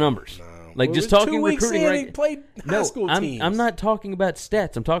 No, by the numbers. No. Just talking recruiting rankings. Played high school teams. I'm not talking about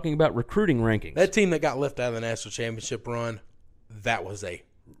stats. I'm talking about recruiting rankings. That team that got left out of the national championship run, that was a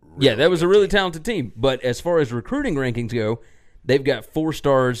really talented team. But as far as recruiting rankings go, they've got 4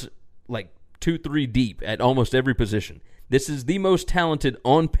 stars, 2-3 deep at almost every position. This is the most talented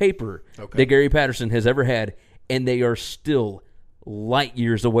on paper that Gary Patterson has ever had, and they are still light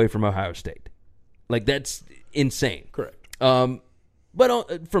years away from Ohio State. That's insane. Correct.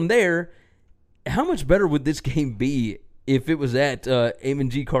 But from there, how much better would this game be if it was at Amon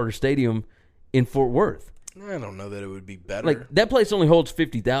G. Carter Stadium in Fort Worth? I don't know that it would be better. That place only holds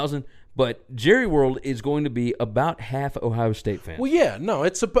 50,000, but Jerry World is going to be about half Ohio State fans. Well, yeah, no,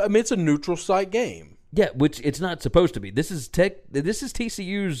 it's a neutral site game. Yeah, which it's not supposed to be. This is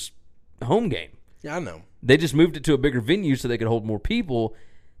TCU's home game. Yeah, I know. They just moved it to a bigger venue so they could hold more people,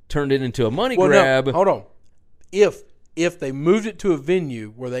 turned it into a money grab. No, hold on. If they moved it to a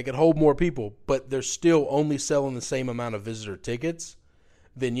venue where they could hold more people, but they're still only selling the same amount of visitor tickets,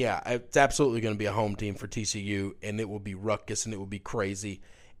 then yeah, it's absolutely going to be a home team for TCU, and it will be ruckus and it will be crazy,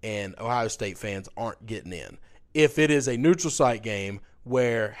 and Ohio State fans aren't getting in. If it is a neutral site game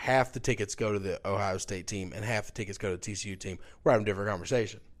where half the tickets go to the Ohio State team and half the tickets go to the TCU team, we're having a different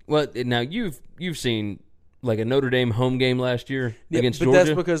conversation. Well, now you've seen a Notre Dame home game last year against Georgia. But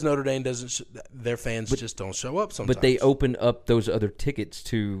that's because Notre Dame doesn't their fans just don't show up sometimes. But they open up those other tickets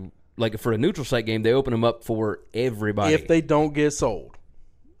to, for a neutral site game, they open them up for everybody. If they don't get sold.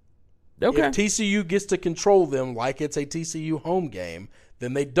 Okay. If TCU gets to control them like it's a TCU home game,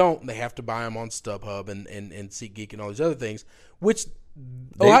 then they don't. They have to buy them on StubHub and SeatGeek and all these other things, which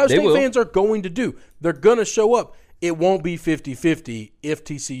Ohio State fans are going to do. They're going to show up. It won't be 50-50 if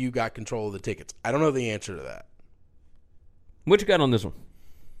TCU got control of the tickets. I don't know the answer to that. What you got on this one?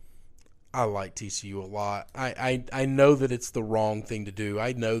 I like TCU a lot. I know that it's the wrong thing to do.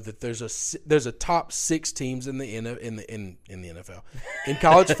 I know that there's a top 6 teams in the NFL in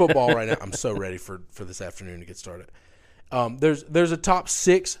college football right now. I'm so ready for this afternoon to get started. There's a top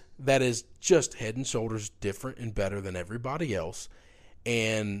 6 that is just head and shoulders different and better than everybody else,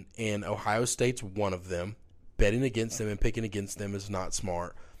 and Ohio State's one of them. Betting against them and picking against them is not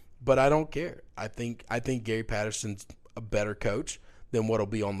smart, but I don't care. I think Gary Patterson's a better coach than what'll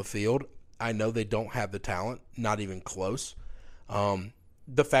be on the field. I know they don't have the talent, not even close.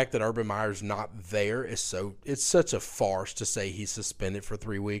 the fact that Urban Meyer's not there is it's such a farce to say he's suspended for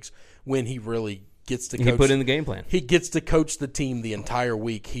 3 weeks when he really gets to coach. He put in the game plan. He gets to coach the team the entire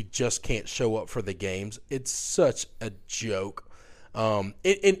week. He just can't show up for the games. It's such a joke. And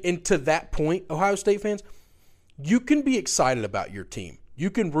to that point, Ohio State fans, you can be excited about your team. You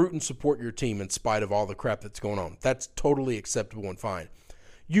can root and support your team in spite of all the crap that's going on. That's totally acceptable and fine.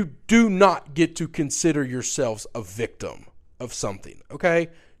 You do not get to consider yourselves a victim of something, okay?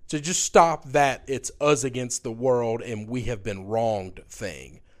 So just stop that it's us against the world and we have been wronged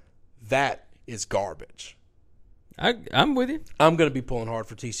thing. That is garbage. I'm with you. I'm going to be pulling hard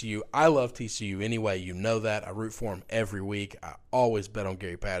for TCU. I love TCU anyway. You know that. I root for him every week. I always bet on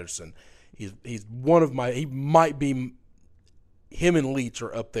Gary Patterson. He's one of my – he might be – him and Leach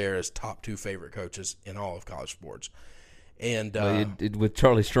are up there as top 2 favorite coaches in all of college sports. And with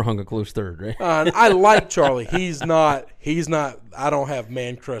Charlie Strong a close third, right? I like Charlie. He's not – I don't have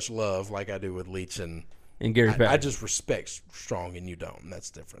man crush love like I do with Leach and Gary Patterson. I just respect Strong and you don't. That's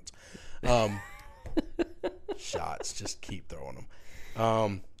the difference. Shots, just keep throwing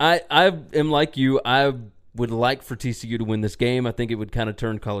them. I am like you. I would like for TCU to win this game. I think it would kind of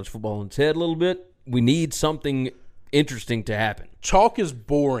turn college football on its head a little bit. We need something interesting to happen. Chalk is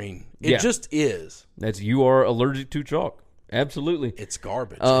boring. It just is. You are allergic to chalk. Absolutely. It's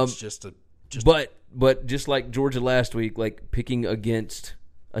garbage. It's just But just like Georgia last week, like picking against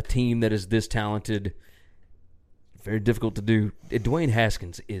a team that is this talented, very difficult to do. Dwayne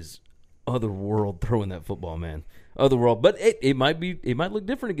Haskins is otherworld throwing that football, man. Otherworld. But it might look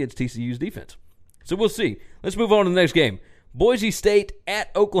different against TCU's defense. So we'll see. Let's move on to the next game. Boise State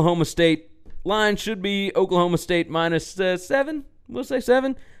at Oklahoma State. Line should be Oklahoma State minus 7. We'll say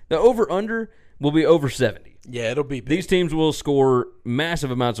 7. The over-under will be over 70. Yeah, it'll be big. These teams will score massive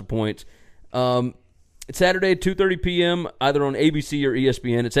amounts of points. It's Saturday, 2:30 p.m., either on ABC or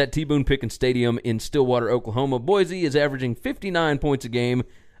ESPN. It's at T-Boone Pickens Stadium in Stillwater, Oklahoma. Boise is averaging 59 points a game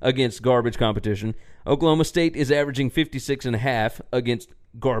against garbage competition. Oklahoma State is averaging 56.5 against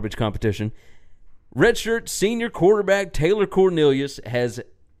garbage competition. Redshirt senior quarterback Taylor Cornelius has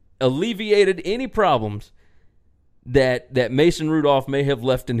alleviated any problems that Mason Rudolph may have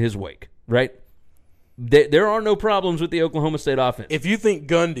left in his wake, right? There are no problems with the Oklahoma State offense. If you think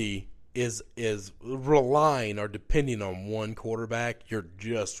Gundy is relying or depending on one quarterback, you're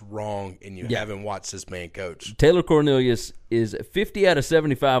just wrong and you haven't watched this man coach. Taylor Cornelius is 50 out of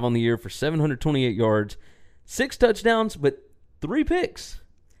 75 on the year for 728 yards, 6 touchdowns, but 3 picks.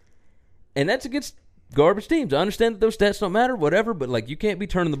 And that's against garbage teams. I understand that those stats don't matter, whatever, but like you can't be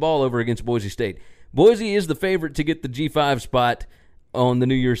turning the ball over against Boise State. Boise is the favorite to get the G5 spot on the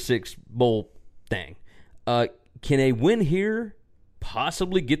New Year's Six Bowl thing. Can a win here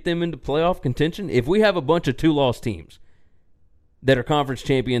possibly get them into playoff contention? If we have a bunch of 2-loss teams that are conference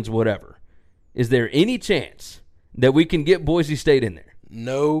champions, whatever, is there any chance that we can get Boise State in there?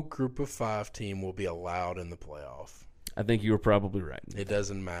 No Group of 5 team will be allowed in the playoff. I think you were probably right. It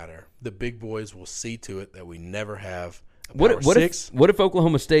doesn't matter. The big boys will see to it that we never have a What Power Six. if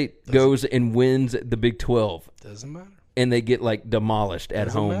Oklahoma State goes and wins the Big 12? Doesn't matter. And they get like demolished at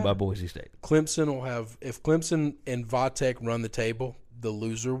Doesn't home matter. by Boise State. Clemson will have – if Clemson and Vatek run the table, the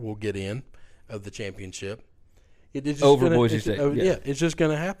loser will get in of the championship. Over Boise State. Yeah, it's just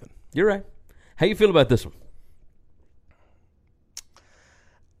going to happen. You're right. How you feel about this one?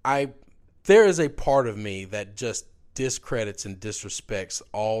 There is a part of me that just discredits and disrespects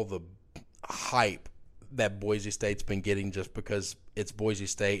all the hype that Boise State's been getting just because it's Boise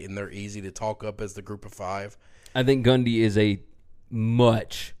State and they're easy to talk up as the Group of 5. I think Gundy is a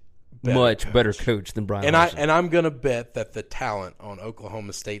much better coach than Brian Larson. And I'm going to bet that the talent on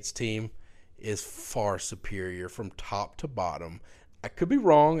Oklahoma State's team is far superior from top to bottom. I could be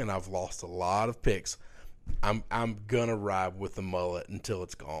wrong, and I've lost a lot of picks. I'm going to ride with the mullet until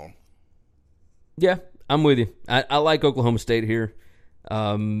it's gone. Yeah, I'm with you. I like Oklahoma State here.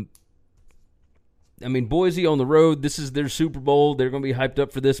 I mean, Boise on the road, this is their Super Bowl. They're going to be hyped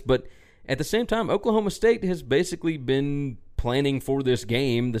up for this, but at the same time, Oklahoma State has basically been planning for this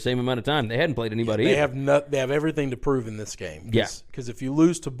game the same amount of time. They hadn't played anybody either. They have everything to prove in this game. Yeah. Because if you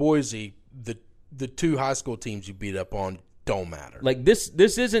lose to Boise, the 2 high school teams you beat up on don't matter. Like this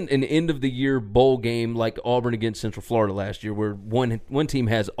isn't an end-of-the-year bowl game like Auburn against Central Florida last year where one team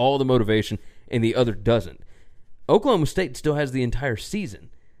has all the motivation and the other doesn't. Oklahoma State still has the entire season.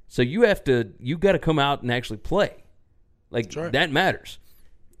 So you got to come out and actually play. Like, right. That matters.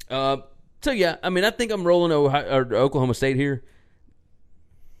 So, yeah, I mean, I think I'm rolling Oklahoma State here.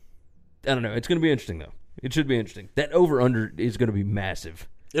 I don't know. It's going to be interesting, though. It should be interesting. That over-under is going to be massive.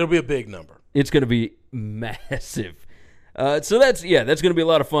 It'll be a big number. It's going to be massive. So that's going to be a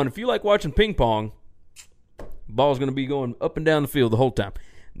lot of fun. If you like watching ping pong, ball's going to be going up and down the field the whole time.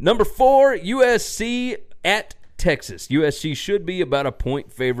 Number 4, USC at Texas. USC should be about a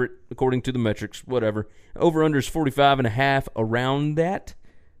point favorite according to the metrics, whatever. Over-under is 45.5, around that.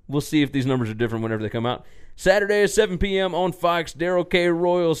 We'll see if these numbers are different whenever they come out. Saturday at 7 p.m. on Fox, Darrell K.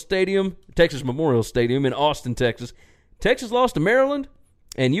 Royal Stadium, Texas Memorial Stadium in Austin, Texas. Texas lost to Maryland,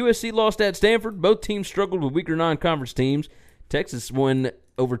 and USC lost at Stanford. Both teams struggled with weaker non-conference teams. Texas won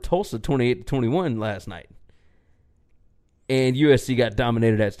over Tulsa 28-21 last night. And USC got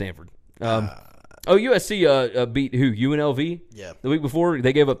dominated at Stanford. USC beat who? UNLV? Yeah. The week before,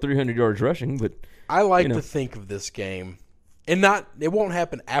 they gave up 300 yards rushing. But I like to think of this game, and it won't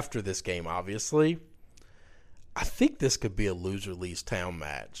happen after this game, obviously. I think this could be a loser-leaves town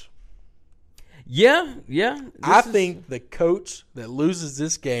match. Yeah. I think the coach that loses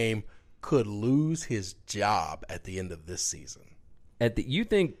this game could lose his job at the end of this season. You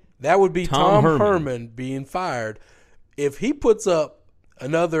think that would be Tom Herman being fired if he puts up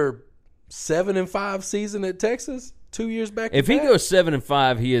another 7-5 season at Texas 2 years back? If he goes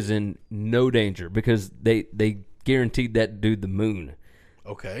 7-5, he is in no danger because they guaranteed that dude the moon.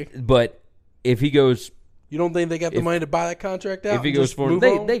 Okay, but if he goes, you don't think they got the money to buy that contract out? If he goes for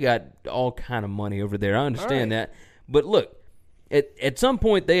they got all kind of money over there. I understand that, but look, at some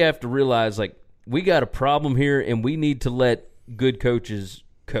point they have to realize like we got a problem here and we need to let good coaches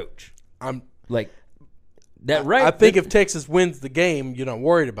coach. I'm like that, right? I think if Texas wins the game, you're not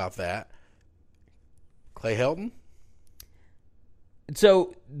worried about that. Clay Helton.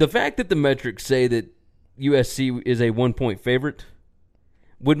 So the fact that the metrics say that USC is a 1-point favorite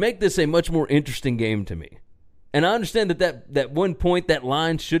would make this a much more interesting game to me. And I understand that 1 point, that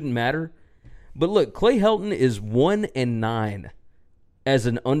line shouldn't matter. But look, Clay Helton is 1-9 as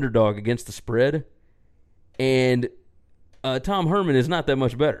an underdog against the spread. And Tom Herman is not that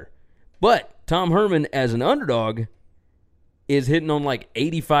much better. But Tom Herman as an underdog is hitting on like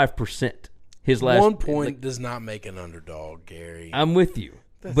 85%. His last 1 point does not make an underdog, Gary. I'm with you.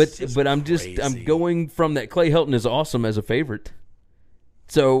 But I'm going from that Clay Helton is awesome as a favorite.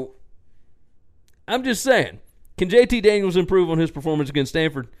 So I'm just saying, can JT Daniels improve on his performance against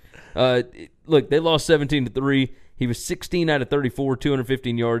Stanford? Look, they lost 17-3. He was 16 out of 34,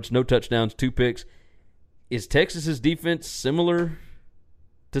 215 yards, no touchdowns, 2 picks. Is Texas's defense similar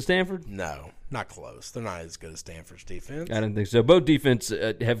to Stanford? No, not close. They're not as good as Stanford's defense. I don't think so. Both defense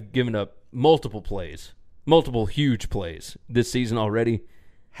have given up multiple huge plays this season already.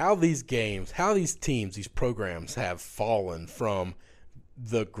 How these teams, these programs have fallen from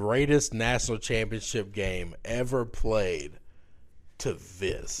the greatest national championship game ever played to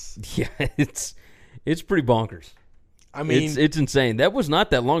this. Yeah, it's pretty bonkers. I mean, it's insane. That was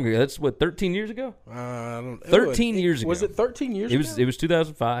not that long ago. That's 13 years ago? 13 years ago. Was it 13 years ago? It was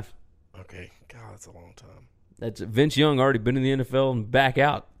 2005. Okay. God, that's a long time. That's Vince Young already been in the NFL and back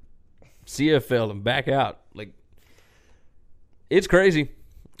out. CFL and back out. Like, it's crazy.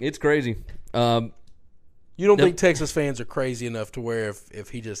 It's crazy. You don't think Texas fans are crazy enough to where if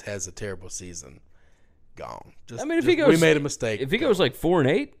he just has a terrible season, gone? If he goes, we made a mistake. If he goes like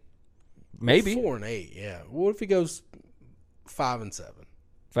 4-8, maybe 4-8. Yeah. What if he goes 5-7?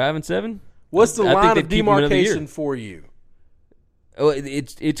 5-7. What's the line of demarcation for you? Oh,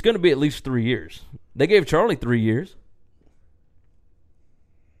 it's going to be at least 3 years. They gave Charlie 3 years.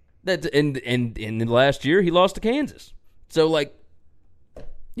 And in the last year he lost to Kansas. So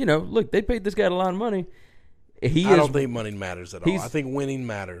look, they paid this guy a lot of money. I don't think money matters at all. I think winning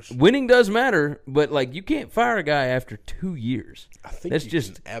matters. Winning does matter, but you can't fire a guy after 2 years. I think you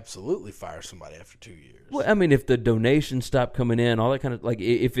can absolutely fire somebody after 2 years. Well, I mean, if the donations stop coming in, all that kind of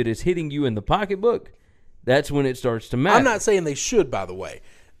if it is hitting you in the pocketbook, that's when it starts to matter. I'm not saying they should, by the way.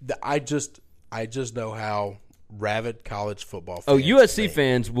 I just know how rabid college football fans USC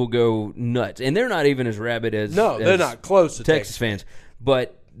fans will go nuts, and they're not even as rabid as they're not close to Texas fans,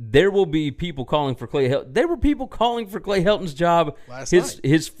 but. There will be people calling for Clay Helton. There were people calling for Clay Helton's job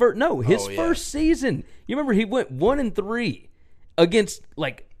his first season. You remember he went 1-3 against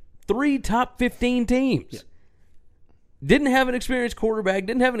 3 top 15 teams. Yeah. Didn't have an experienced quarterback,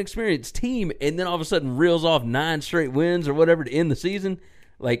 didn't have an experienced team, and then all of a sudden reels off 9 straight wins or whatever to end the season,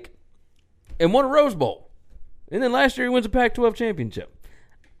 and won a Rose Bowl. And then last year he wins a Pac-12 championship.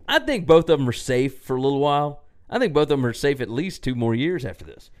 I think both of them are safe for a little while. I think both of them are safe at least 2 more years after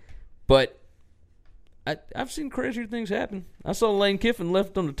this. But I've seen crazier things happen. I saw Lane Kiffin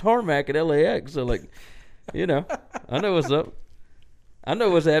left on the tarmac at LAX. So, I know what's up. I know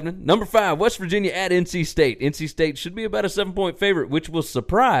what's happening. Number 5, West Virginia at NC State. NC State should be about a 7-point favorite, which will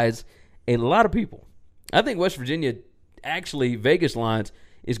surprise a lot of people. I think West Virginia actually Vegas lines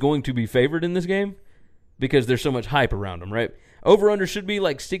is going to be favored in this game because there's so much hype around them, right? Over-under should be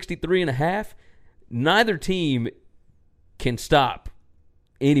like 63.5. Neither team can stop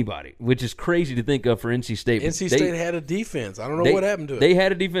anybody, which is crazy to think of for NC State. NC State had a defense. I don't know what happened to it. They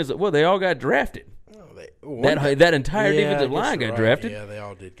had a defense. Well, they all got drafted. That entire defensive line got drafted. Yeah, they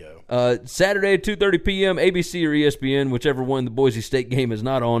all did go. Saturday at 2:30 p.m., ABC or ESPN, whichever one the Boise State game is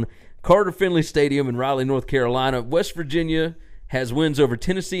not on. Carter Finley Stadium in Raleigh, North Carolina. West Virginia has wins over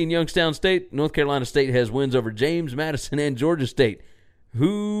Tennessee and Youngstown State. North Carolina State has wins over James Madison and Georgia State.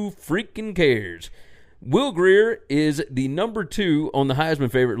 Who freaking cares? Will Grier is the number 2 on the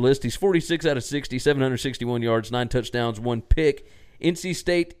Heisman favorite list. He's 46 out of 60, 761 yards, 9 touchdowns, 1 pick. NC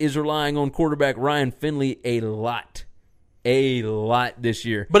State is relying on quarterback Ryan Finley a lot this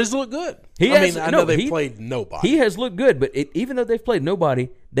year. But he's looked good. I know they've played nobody. He has looked good, but even though they've played nobody,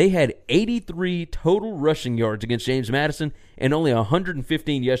 they had 83 total rushing yards against James Madison and only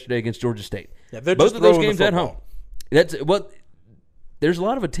 115 yesterday against Georgia State. Yeah, they're both just of those throwing games the at home. There's a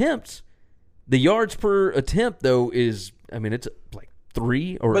lot of attempts. The yards per attempt, though, it's like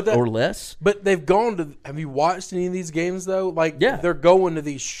 3 or less. But they've gone to – have you watched any of these games, though? They're going to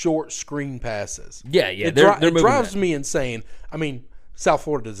these short screen passes. Yeah. It drives me insane. I mean, South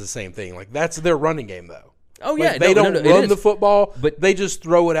Florida does the same thing. That's their running game, though. Oh, yeah. They don't run the football, but they just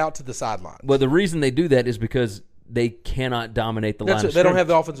throw it out to the sideline. Well, the reason they do that is because they cannot dominate the line of scrimmage. They don't have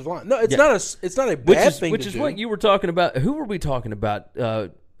the offensive line. No, it's not a bad thing which to is do. what you were talking about. Who were we talking about?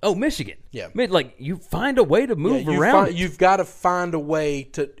 Michigan. Yeah. You find a way to move around. You've got to find a way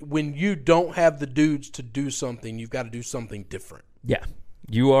to – when you don't have the dudes to do something, you've got to do something different. Yeah,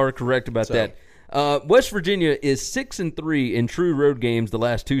 you are correct about that. West Virginia is 6-3 in true road games the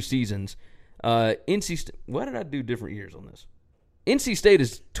last 2 seasons. NC State – why did I do different years on this? NC State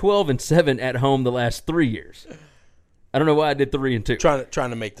is 12-7 at home the last 3 years. I don't know why I did 3 and 2. Trying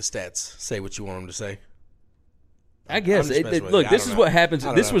to make the stats say what you want them to say. I guess. Look, this is what happens.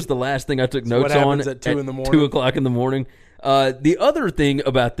 This was the last thing I took notes on at 2 in the morning. 2 o'clock in the morning. The other thing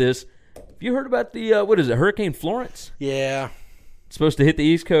about this, have you heard about the, Hurricane Florence? Yeah. It's supposed to hit the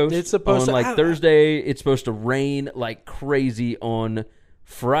East Coast it's supposed on Thursday. It's supposed to rain like crazy on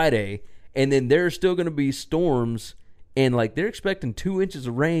Friday. And then there's still going to be storms. And they're expecting 2 inches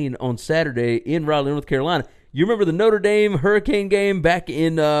of rain on Saturday in Raleigh, North Carolina. You remember the Notre Dame Hurricane game back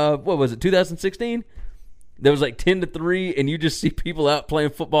in, 2016? There was 10-3, and you just see people out playing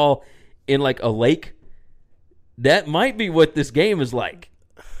football in a lake. That might be what this game is like.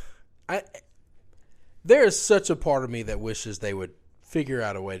 There is such a part of me that wishes they would figure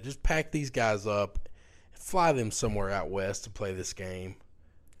out a way to just pack these guys up, fly them somewhere out west to play this game,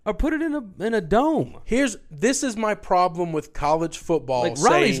 or put it in a dome. This is my problem with college football.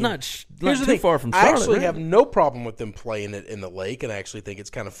 Raleigh's not too far from Charlotte. I actually have no problem with them playing it in the lake, and I actually think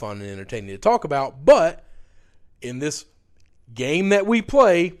it's kind of fun and entertaining to talk about, but in this game that we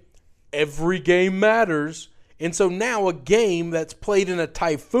play, every game matters. And so now a game that's played in a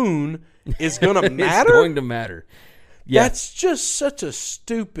typhoon is going to matter? It's going to matter. Yeah. That's just such a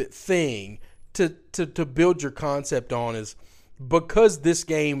stupid thing to build your concept on, is because this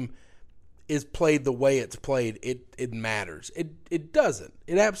game is played the way it's played, it matters. It doesn't.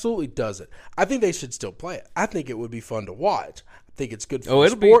 It absolutely doesn't. I think they should still play it. I think it would be fun to watch. I think it's good for the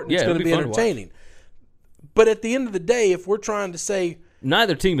sport, and it's going to be entertaining. But at the end of the day, if we're trying to say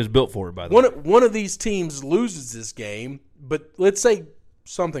neither team is built for it, by the way. One of these teams loses this game, but let's say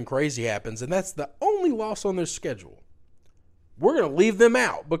something crazy happens, and that's the only loss on their schedule. We're going to leave them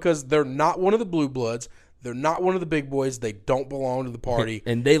out because they're not one of the blue bloods. They're not one of the big boys. They don't belong to the party.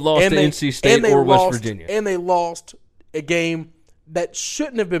 And they lost to NC State or West Virginia. And they lost a game that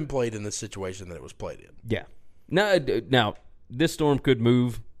shouldn't have been played in the situation that it was played in. Yeah. Now this storm could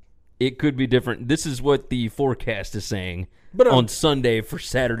move. It could be different. This is what the forecast is saying on Sunday for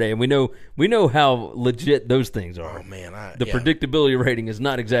Saturday, and we know how legit those things are. Oh man, the predictability rating is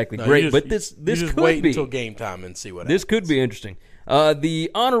not exactly great, but this just could wait be until game time and see what this happens. could be interesting.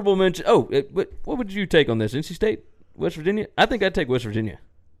 The honorable mention. What would you take on this? NC State, West Virginia? I think I'd take West Virginia.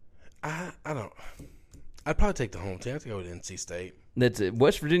 I don't. I'd probably take the home team. I have to go with NC State. That's it.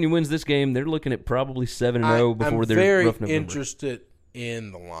 West Virginia wins this game. They're looking at probably 7-0 before their rough November. I'm very interested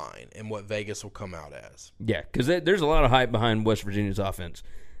in the line and what Vegas will come out as. Yeah, because there's a lot of hype behind West Virginia's offense.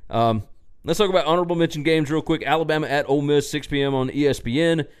 Let's talk about honorable mention games real quick. Alabama at Ole Miss, 6 p.m. on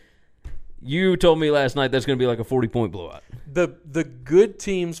ESPN. You told me last night that's going to be like a 40-point blowout. The good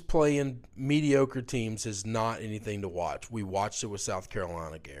teams playing mediocre teams is not anything to watch. We watched it with South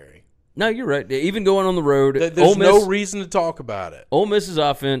Carolina, Gary. No, you're right. Even going on the road, there's no reason to talk about it. Ole Miss's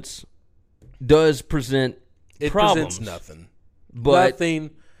offense does present It problems. presents nothing. But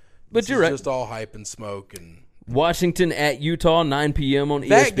Nothing. But you're right. Just all hype and smoke. And Washington at Utah, 9 p.m. on ESPN.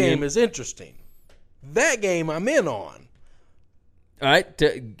 that game is interesting. That game I'm in on. All right,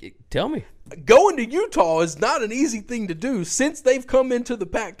 tell me. Going to Utah is not an easy thing to do since they've come into the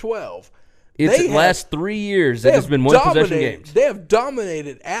Pac-12. It's the last 3 years it has been one-possession games. They have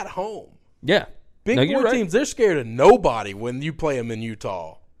dominated at home. Yeah. Big boy teams, they're scared of nobody when you play them in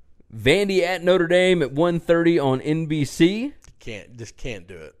Utah. Vandy at Notre Dame at 1:30 on NBC. Just can't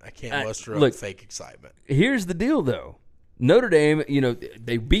do it. I can't muster up fake excitement. Here's the deal, though. Notre Dame,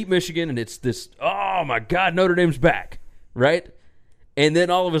 they beat Michigan, and it's this, oh, my God, Notre Dame's back, right? And then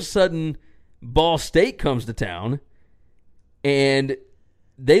all of a sudden, Ball State comes to town, and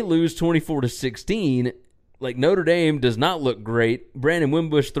they lose 24-16. Like, Notre Dame does not look great. Brandon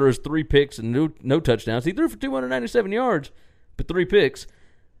Wimbush throws 3 picks and no touchdowns. He threw for 297 yards, but 3 picks.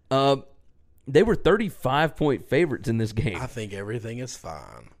 They were 35-point favorites in this game. I think everything is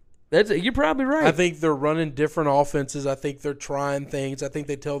fine. You're probably right. I think they're running different offenses. I think they're trying things. I think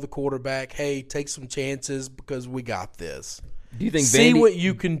they tell the quarterback, hey, take some chances because we got this. Do you think See what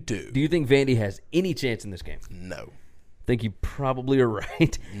you can do. Do you think Vandy has any chance in this game? No. I think you probably are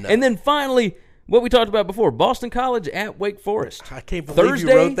right. No. And then finally, what we talked about before, Boston College at Wake Forest. I can't believe you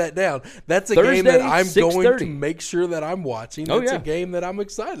wrote that down. That's a game that I'm going to make sure that I'm watching. It's a game that I'm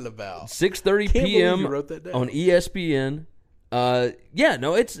excited about. 6:30 p.m. on ESPN.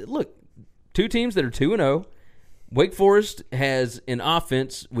 Look, 2 teams that are 2-0. Wake Forest has an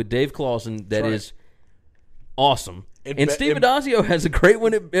offense with Dave Clawson that is awesome. And Steve Addazio has a great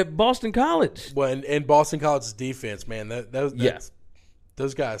one at Boston College. Well, and Boston College's defense, man, those guys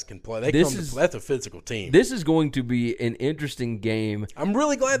can play. That's a physical team. This is going to be an interesting game. I'm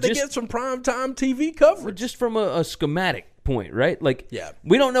really glad they get some primetime TV coverage. Just from a schematic point, right? Like,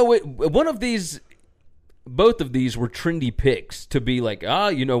 we don't know both of these were trendy picks to be like,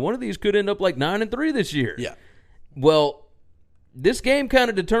 one of these could end up like 9-3 this year. Yeah. Well, this game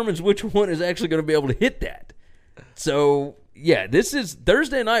kind of determines which one is actually going to be able to hit that. So, yeah, this is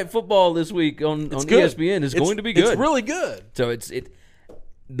Thursday Night Football this week on ESPN is going to be good. It's really good. So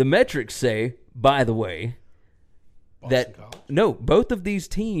the metrics say, by the way, Boston College? No, both of these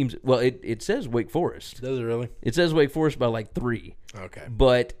teams. Well, it says Wake Forest. Does it really? It says Wake Forest by like 3. Okay,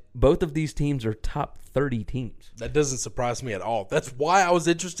 but both of these teams are top 30 teams. That doesn't surprise me at all. That's why I was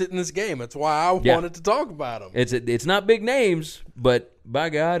interested in this game. That's why I wanted to talk about them. It's not big names, but by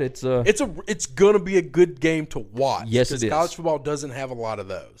God, it's gonna be a good game to watch. Yes, it is. College football doesn't have a lot of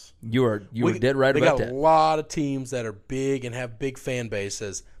those. You are dead right about that. They got a lot of teams that are big and have big fan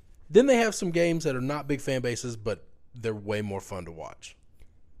bases. Then they have some games that are not big fan bases, but they're way more fun to watch.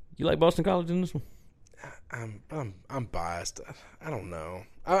 You like Boston College in this one? I'm biased. I don't know.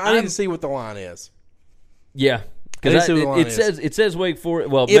 I need to see what the line is. Yeah, because it says Wake Forest.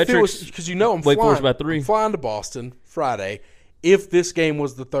 Well, if metrics because I'm Wake Forest by 3. I'm flying to Boston Friday. If this game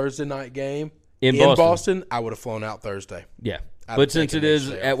was the Thursday night game in Boston, I would have flown out Thursday. Yeah, but since it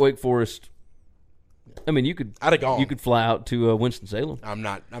is at Wake Forest, I mean, I'd have gone. You could fly out to Winston-Salem. I'm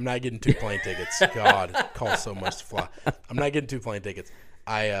not getting 2 plane tickets. God, it costs so much to fly. I'm not getting 2 plane tickets.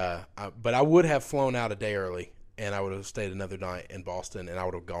 But I would have flown out a day early, and I would have stayed another night in Boston, and I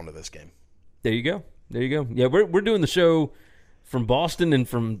would have gone to this game. There you go. Yeah, we're doing the show from Boston and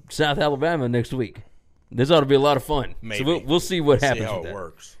from South Alabama next week. This ought to be a lot of fun. Maybe. So we'll see what happens. See how with it that.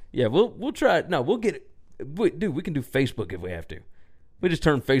 works. Yeah, we'll try it. No, we'll get it. Dude, we can do Facebook if we have to. We just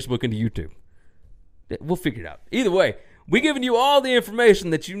turn Facebook into YouTube. We'll figure it out. Either way, we're giving you all the information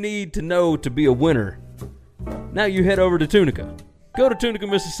that you need to know to be a winner. Now you head over to Tunica. Go to Tunica,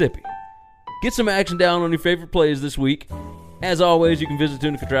 Mississippi. Get some action down on your favorite plays this week. As always, you can visit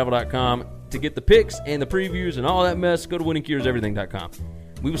tunicatravel.com to get the picks and the previews and all that mess. Go to winningcureseverything.com.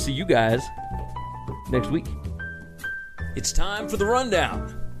 We will see you guys next week. It's time for the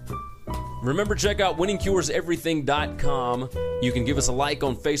rundown. Remember, check out winningcureseverything.com. You can give us a like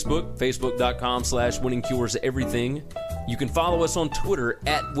on Facebook, facebook.com/winningcureseverything. You can follow us on Twitter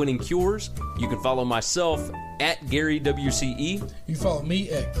 @winningcures. You can follow myself @GaryWCE. You follow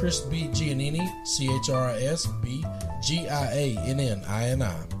me at Chris B. Giannini,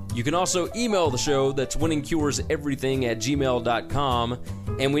 ChrisBGiannini. You can also email the show, that's winningcureseverything@gmail.com.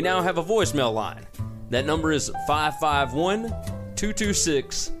 And we now have a voicemail line. That number is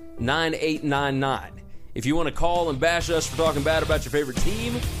 551-226-9899. If you want to call and bash us for talking bad about your favorite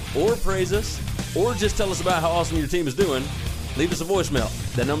team, or praise us, or just tell us about how awesome your team is doing, leave us a voicemail.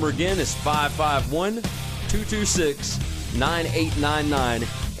 That number again is 551-226-9899,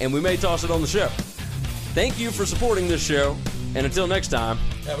 and we may toss it on the show. Thank you for supporting this show, and until next time,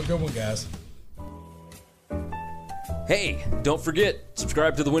 have a good one, guys. Hey, don't forget,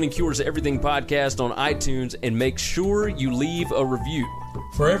 subscribe to the Winning Cures Everything podcast on iTunes and make sure you leave a review.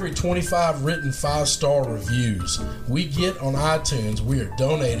 For every 25 written 5-star reviews we get on iTunes, we are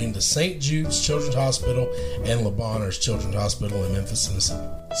donating to St. Jude's Children's Hospital and Le Bonheur Children's Hospital in Memphis, Tennessee.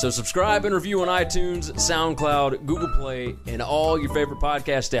 So subscribe and review on iTunes, SoundCloud, Google Play, and all your favorite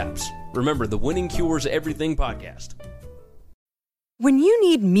podcast apps. Remember, the Winning Cures Everything podcast. When you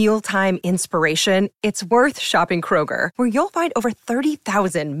need mealtime inspiration, it's worth shopping Kroger, where you'll find over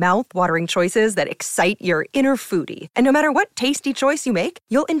 30,000 mouth-watering choices that excite your inner foodie. And no matter what tasty choice you make,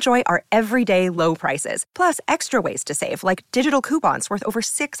 you'll enjoy our everyday low prices, plus extra ways to save, like digital coupons worth over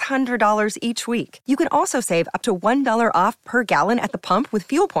 $600 each week. You can also save up to $1 off per gallon at the pump with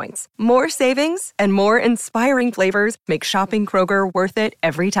fuel points. More savings and more inspiring flavors make shopping Kroger worth it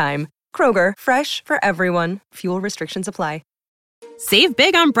every time. Kroger, fresh for everyone. Fuel restrictions apply. Save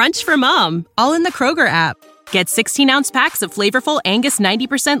big on brunch for mom, all in the Kroger app. Get 16-ounce packs of flavorful Angus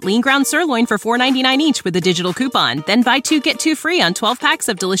 90% lean ground sirloin for $4.99 each with a digital coupon. Then buy 2, get 2 free on 12 packs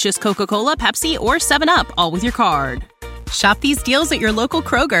of delicious Coca-Cola, Pepsi, or 7-Up, all with your card. Shop these deals at your local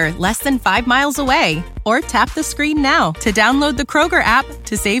Kroger, less than 5 miles away. Or tap the screen now to download the Kroger app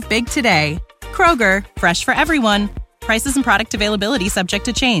to save big today. Kroger, fresh for everyone. Prices and product availability subject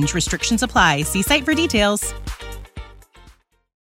to change. Restrictions apply. See site for details.